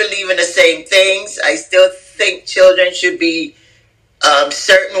still believe in the same things. I still think children should be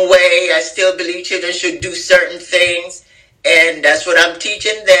certain way. I still believe children should do certain things. And that's what I'm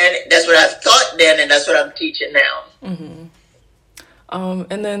teaching then. That's what I've taught then. And that's what I'm teaching now.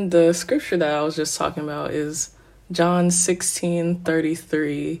 Mm-hmm. And then the scripture that I was just talking about is John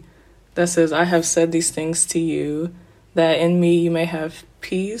 16:33. That says, I have said these things to you, that in me you may have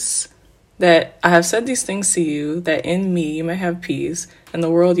peace. That I have said these things to you, that in me you may have peace. In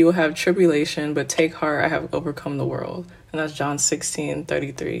the world you will have tribulation, but take heart, I have overcome the world. And that's John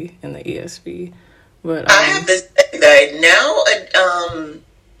 16:33 in the ESV. But I have to say that now,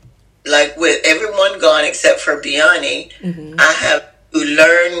 like with everyone gone except for Biani, mm-hmm. I have to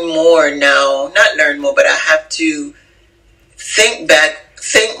learn more now. Not learn more, but I have to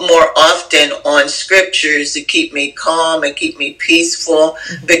think more often on scriptures to keep me calm and keep me peaceful,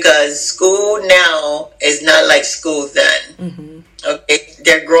 mm-hmm. because school now is not like school then. Mm-hmm. Okay,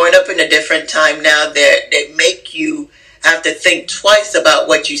 they're growing up in a different time now. They make you have to think twice about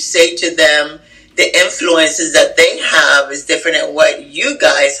what you say to them. The influences that they have is different than what you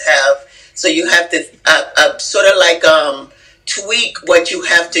guys have. So you have to sort of like tweak what you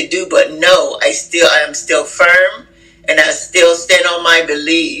have to do. But no, I am still firm. And I still stand on my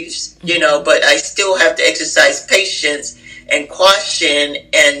beliefs, but I still have to exercise patience and caution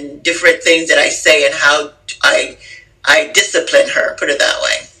and different things that I say and how I discipline her, put it that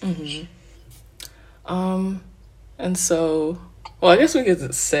way. Mm-hmm. And so, well, I guess we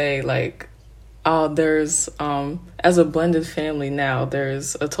could say like, there's, as a blended family now,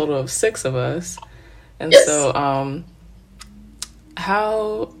 there's a total of 6 of us. And yes. So,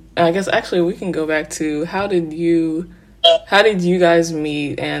 I guess actually we can go back to how did you guys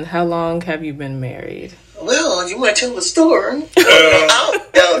meet and how long have you been married? Well, you want to tell the story? I'll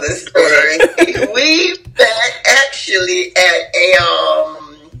tell the story. We met actually at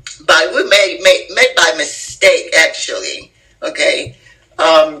we met by mistake actually. Okay.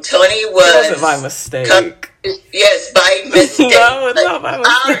 Tony was. It wasn't by mistake. Yes, by mistake. No, it's not by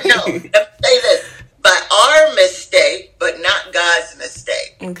mistake. No, let me say this. By our mistake, but not God's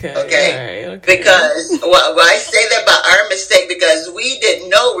mistake. Okay. Okay. Because I say that by our mistake because we didn't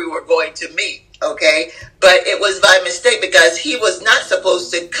know we were going to meet. Okay. But it was by mistake because he was not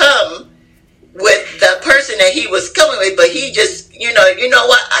supposed to come with the person that he was coming with, but he just, you know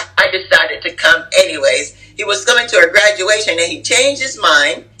what? I decided to come anyways. He was coming to a graduation and he changed his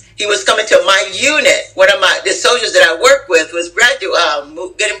mind. He was coming to my unit. One of the soldiers that I work with was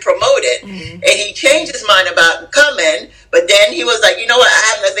getting promoted. Mm-hmm. And he changed his mind about coming. But then he was like, you know what?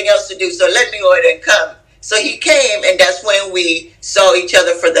 I have nothing else to do. So let me go ahead and come. So he came. And that's when we saw each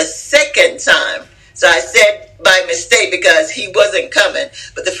other for the second time. So I said by mistake because he wasn't coming.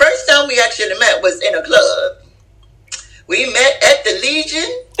 But the first time we actually met was in a club. We met at the Legion.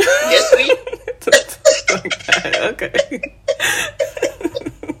 Yes, we. Okay.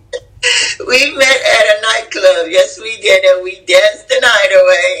 We met at a nightclub. Yes, we did. And we danced the night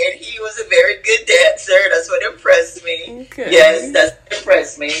away. And he was a very good dancer. That's what impressed me. Okay. Yes, that's what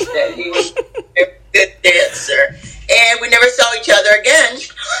impressed me. That he was a very good dancer. And we never saw each other again.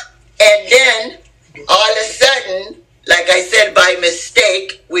 And then, all of a sudden, like I said, by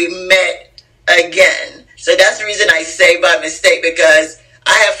mistake, we met again. So that's the reason I say by mistake, because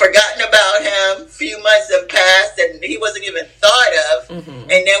I have forgotten about him. A few months have passed, and he wasn't even thought of. Mm-hmm.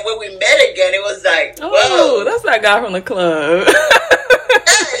 And then when we met again, it was like, whoa. Oh, that's that guy from the club.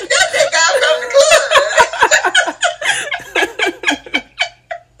 That's that guy from the club.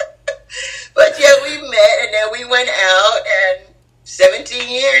 But yeah, we met, and then we went out, and 17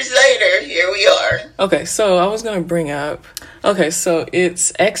 years later, here we are. Okay, so I was going to bring up, so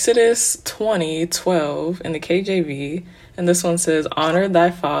it's Exodus 20:12 in the KJV, and this one says, honor thy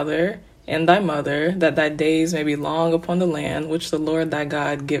father and thy mother, that thy days may be long upon the land which the Lord thy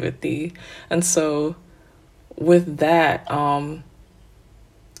God giveth thee. And so with that,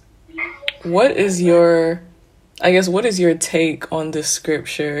 what is your take on this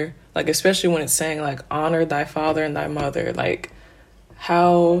scripture? Like, especially when it's saying, like, honor thy father and thy mother. Like,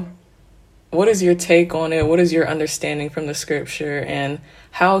 what is your take on it? What is your understanding from the scripture? And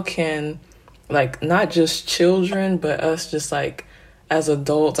how can, like, not just children, but us just, like, as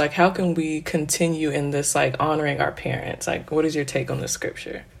adults, like, how can we continue in this, like, honoring our parents? Like, what is your take on the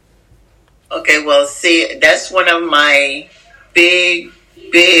scripture? Okay, well, see, that's one of my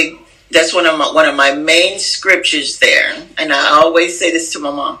that's one of my main scriptures there. And I always say this to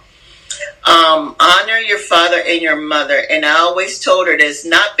my mom. Honor your father and your mother. And I always told her this,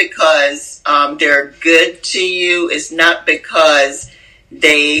 not because they're good to you. It's not because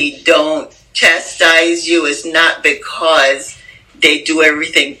they don't chastise you. It's not because they do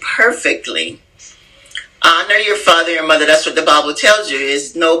everything perfectly. Honor your father and your mother. That's what the Bible tells you.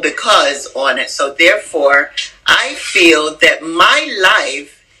 Is no because on it. So therefore, I feel that my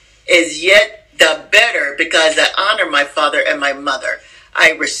life is yet the better because I honor my father and my mother.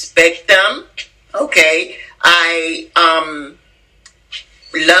 I respect them. Okay. I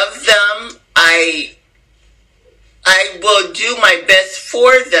love them. I will do my best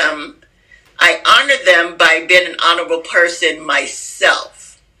for them. I honor them by being an honorable person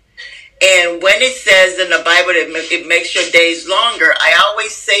myself. And when it says in the Bible that it makes your days longer, I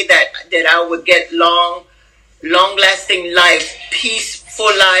always say that I would get long-lasting life, peaceful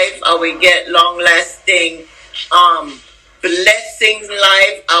life. I would get long-lasting blessings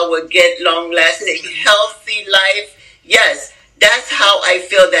life. I would get long-lasting healthy life. Yes, that's how I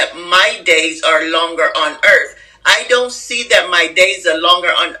feel that my days are longer on earth. I don't see that my days are longer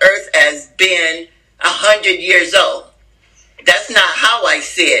on earth as being 100 years old. That's not how I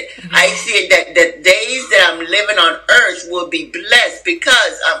see it. Mm-hmm. I see it that the days that I'm living on earth will be blessed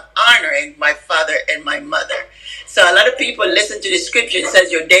because I'm honoring my father and my mother. So a lot of people listen to the scripture. It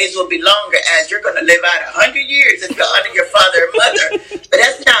says your days will be longer as you're going to live out 100 years if you honor your father and mother. But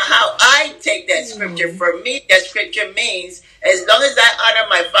that's not how I take that scripture. For me, that scripture means as long as I honor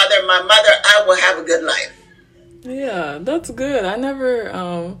my father and my mother, I will have a good life. Yeah, that's good. I never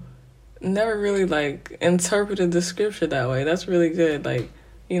really like interpreted the scripture that way. That's really good. Like,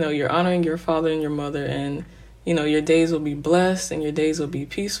 you're honoring your father and your mother, and your days will be blessed and your days will be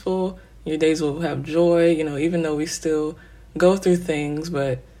peaceful. Your days will have joy, even though we still go through things,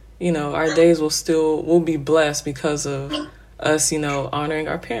 but our days will be blessed because of us, honoring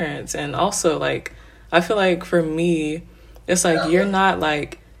our parents. And also, like, I feel like for me, it's like you're not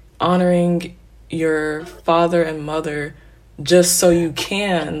like honoring your father and mother just so you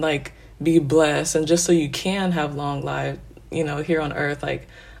can like be blessed and just so you can have long life, here on earth. Like,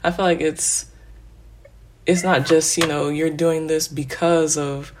 I feel like it's not just, you're doing this because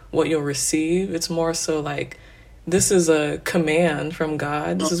of what you'll receive. It's more so like, this is a command from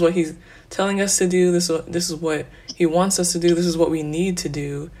God. This is what he's telling us to do. This is what he wants us to do. This is what we need to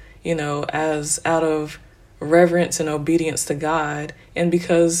do, as out of reverence and obedience to God. And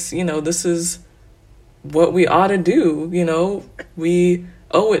because, this is what we ought to do, we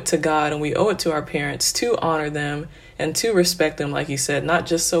owe it to God and we owe it to our parents to honor them and to respect them, like you said, not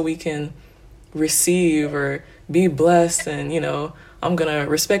just so we can receive or be blessed and, I'm going to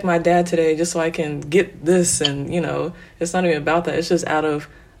respect my dad today just so I can get this. And, it's not even about that. It's just out of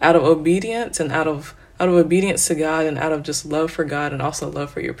obedience and out of obedience to God and out of just love for God and also love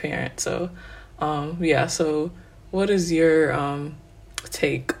for your parents. So, so what is your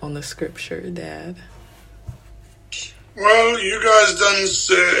take on the scripture, Dad? Well, you guys done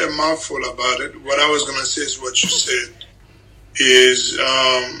say a mouthful about it. What I was going to say is what you said is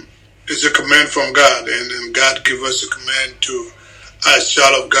it's a command from God, and God give us a command to, as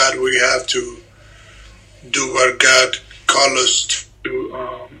child of God, we have to do what God called us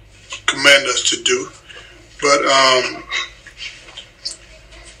to, command us to do. But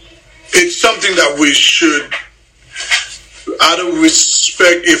it's something that we should, out of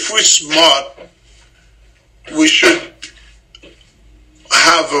respect, if we're smart, we should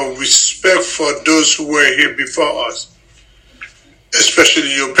have a respect for those who were here before us,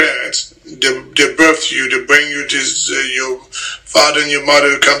 especially your parents. They birthed you, they bring you this, your father and your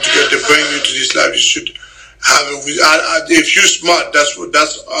mother come together, they bring you to this life. You should have if you're smart, that's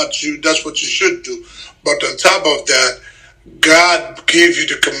what you should do. But on top of that, God gave you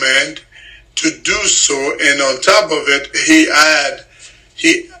the command to do so, and on top of it, He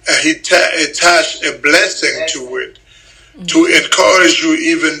attach a blessing to it to encourage you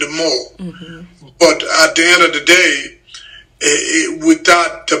even the more. But at the end of the day,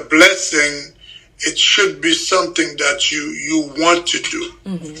 without the blessing, it should be something that you want to do,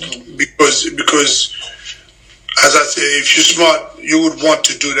 because as I say, if you're smart, you would want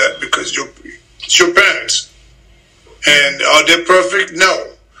to do that because it's your parents. And are they perfect? No.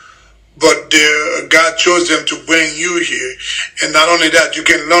 But God chose them to bring you here. And not only that, you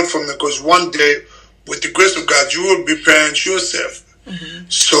can learn from them, because one day, with the grace of God, you will be parents yourself.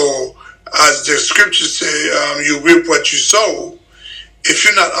 So, as the scriptures say, you reap what you sow. If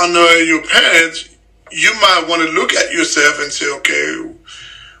you're not honoring your parents, you might want to look at yourself and say, okay,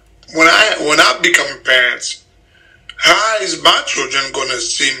 when I become parents, how is my children going to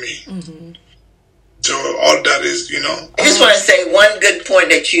see me? So all that is, I just want to say one good point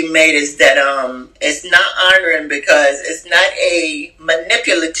that you made is that it's not honoring because it's not a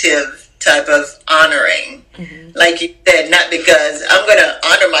manipulative type of honoring. Like you said, not because I'm going to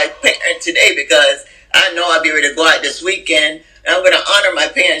honor my parent today because I know I'll be ready to go out this weekend. And I'm going to honor my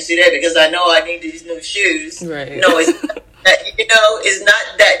parents today because I know I need these new shoes. Right. No, it's not that, it's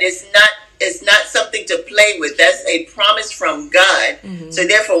not that. It's not something to play with. That's a promise from God. So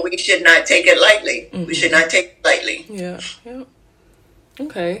therefore, we should not take it lightly. We should not take it lightly. Yeah.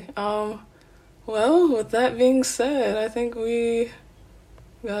 Okay. Well, with that being said, I think we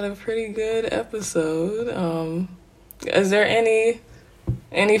got a pretty good episode. Is there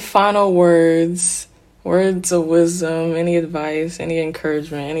any final words of wisdom, any advice, any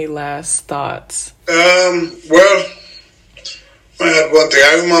encouragement, any last thoughts? Well, I had one thing.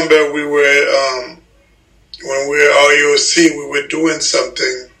 I remember we were, when we were at IOC, we were doing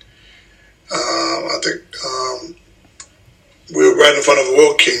something. I think we were right in front of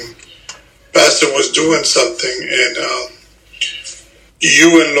Woking. Pastor was doing something, and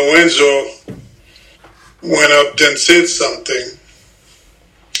you and Lorenzo went up and said something.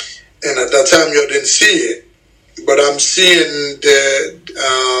 And at that time, you didn't see it. But I'm seeing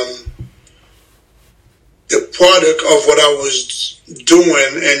the product of what I was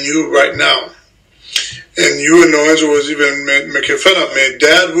doing and you right now. And you and Lorenzo was even making fun of me.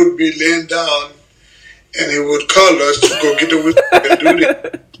 Dad would be laying down and he would call us to go get the whiskey and do this.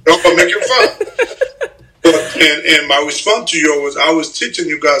 Don't make it fun. But, and my response to you was, I was teaching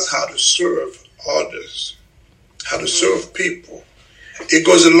you guys how to serve others, how to serve people. It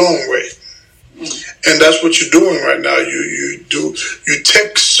goes a long way. And that's what you're doing right now. You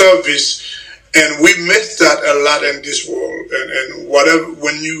take service. And we miss that a lot in this world. And whatever,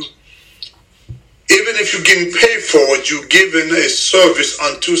 even if you're getting paid for it, you're giving a service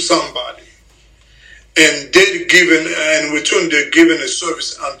unto somebody. And they're giving, in return, they're giving a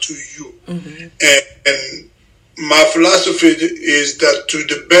service unto you. And my philosophy is that to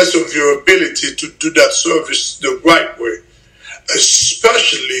the best of your ability to do that service the right way,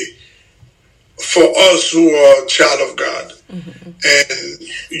 especially for us who are a child of God. And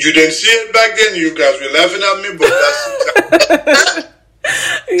you didn't see it back then. You guys were laughing at me, but that's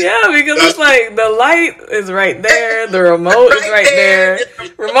yeah, because it's like the light is right there, the remote is right there.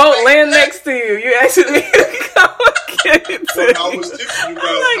 Remote land next to you. You actually need to come get it. I was teaching you guys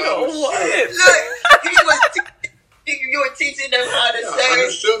how to what? Look, you were teaching them how to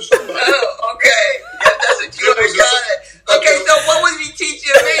serve somebody. Oh, okay. Yeah, that's what you were doing. Okay, so what was he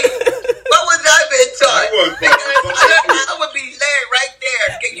teaching me? What was I being taught? I would be laying right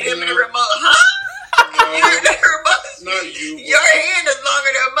there. Can you give me the remote? Huh? No, you hear the remote? Not you. Your hand is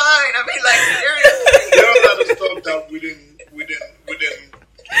longer than mine. I mean, like, seriously. There are a lot of stuff that we didn't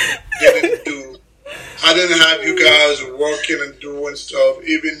do. I didn't have you guys working and doing stuff.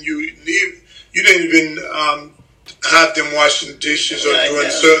 Even you didn't even have them washing dishes or doing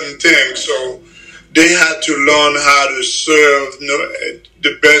certain things. So they had to learn how to serve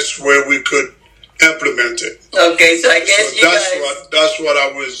the best way we could implement it. Okay, so I guess that's what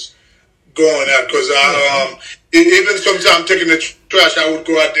I was going at, because even sometimes taking the trash, I would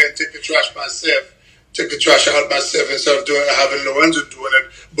go out there and take the trash myself, take the trash out myself instead of having Lorenzo doing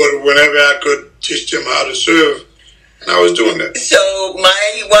it. But whenever I could teach them how to serve, and I was doing that. So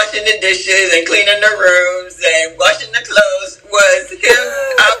my washing the dishes and cleaning the rooms and washing the clothes was him.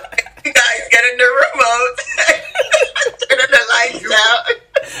 You guys getting the remote, turning the lights out.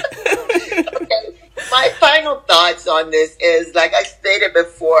 Okay. My final thoughts on this is, like I stated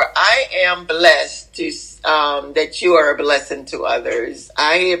before, I am blessed to that you are a blessing to others.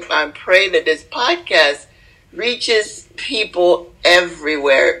 I pray that this podcast reaches people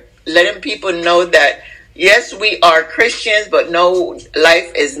everywhere, letting people know that yes, we are Christians, but no,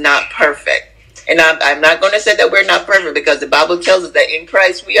 life is not perfect. And I'm not going to say that we're not perfect, because the Bible tells us that in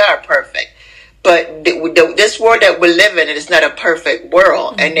Christ we are perfect. But this world that we live in, it is not a perfect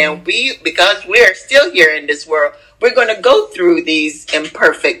world. And then because we're still here in this world, we're going to go through these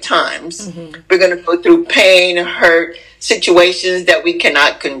imperfect times. We're going to go through pain, hurt, situations that we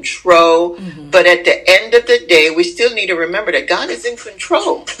cannot control. But at the end of the day, we still need to remember that God is in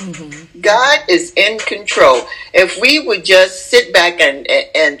control. God is in control. If we would just sit back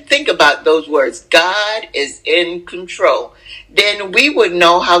and think about those words, God is in control, then we would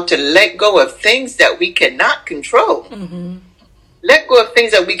know how to let go of things that we cannot control. Let go of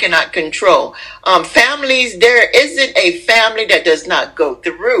things that we cannot control. Families, there isn't a family that does not go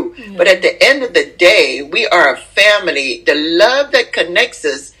through. But at the end of the day, we are a family. The love that connects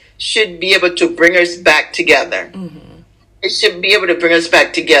us should be able to bring us back together. It should be able to bring us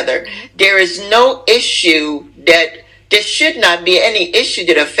back together. There is no issue there should not be any issue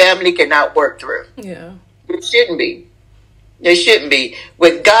that a family cannot work through. Yeah. There shouldn't be. There shouldn't be.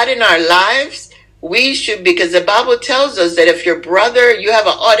 With God in our lives, we should, because the Bible tells us that if you have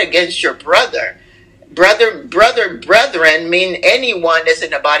an ought against your brethren mean anyone that's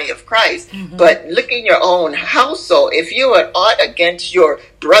in the body of Christ. But look in your own household. If you are ought against your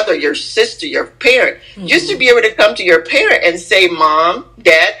brother, your sister, your parent, you should be able to come to your parent and say, Mom,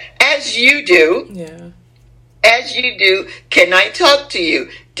 Dad, as you do, can I talk to you?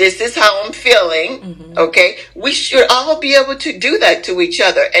 This is how I'm feeling. Okay. We should all be able to do that to each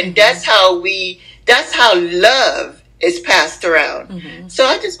other. And that's how love is passed around. So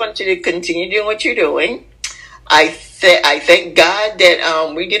I just want you to continue doing what you're doing. I thank God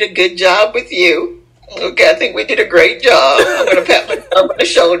that we did a good job with you. Okay, I think we did a great job. I'm going to pat myself on the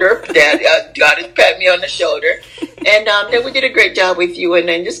shoulder. God has pat me on the shoulder. And then we did a great job with you. And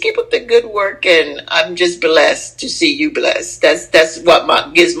then just keep up the good work. And I'm just blessed to see you blessed. That's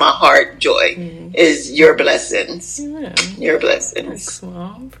what gives my heart joy, is your blessings. Amen. Your blessings. Thanks,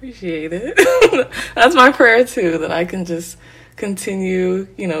 Mom. Appreciate it. That's my prayer, too, that I can just continue,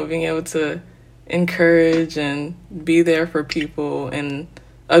 being able to encourage and be there for people in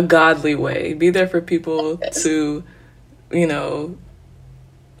a godly way. Be there for people to, in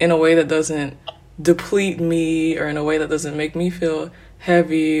a way that doesn't deplete me, or in a way that doesn't make me feel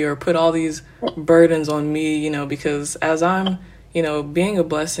heavy or put all these burdens on me, because as I'm, being a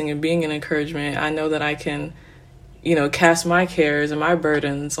blessing and being an encouragement, I know that I can, cast my cares and my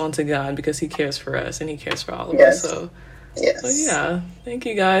burdens onto God, because he cares for us and he cares for all of us. So yeah, thank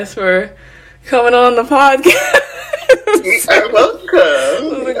you guys for coming on the podcast. You are welcome.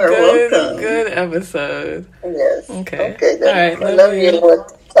 You are welcome. Good episode. Yes. Okay. Then. All right. I love you. We'll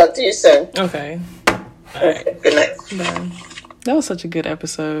talk to you soon. Okay. All right. Good night. Bye. That was such a good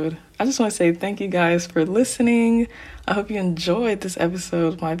episode. I just want to say thank you guys for listening. I hope you enjoyed this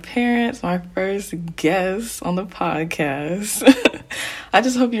episode with my parents, my first guest on the podcast. I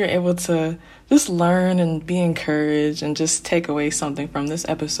just hope you're able to just learn and be encouraged and just take away something from this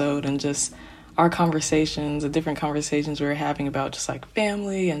episode, and just our conversations, the different conversations we were having about just like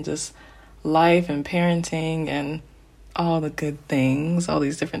family and just life and parenting and all the good things, all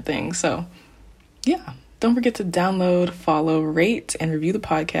these different things. So yeah, don't forget to download, follow, rate, and review the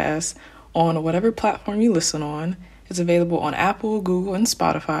podcast on whatever platform you listen on. It's available on Apple, Google, and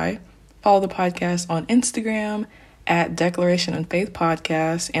Spotify. Follow the podcast on Instagram at Declaration and Faith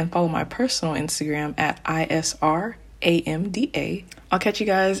Podcast, and follow my personal Instagram at ISRAMDA. I'll catch you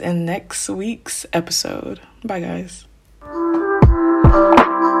guys in next week's episode. Bye, guys.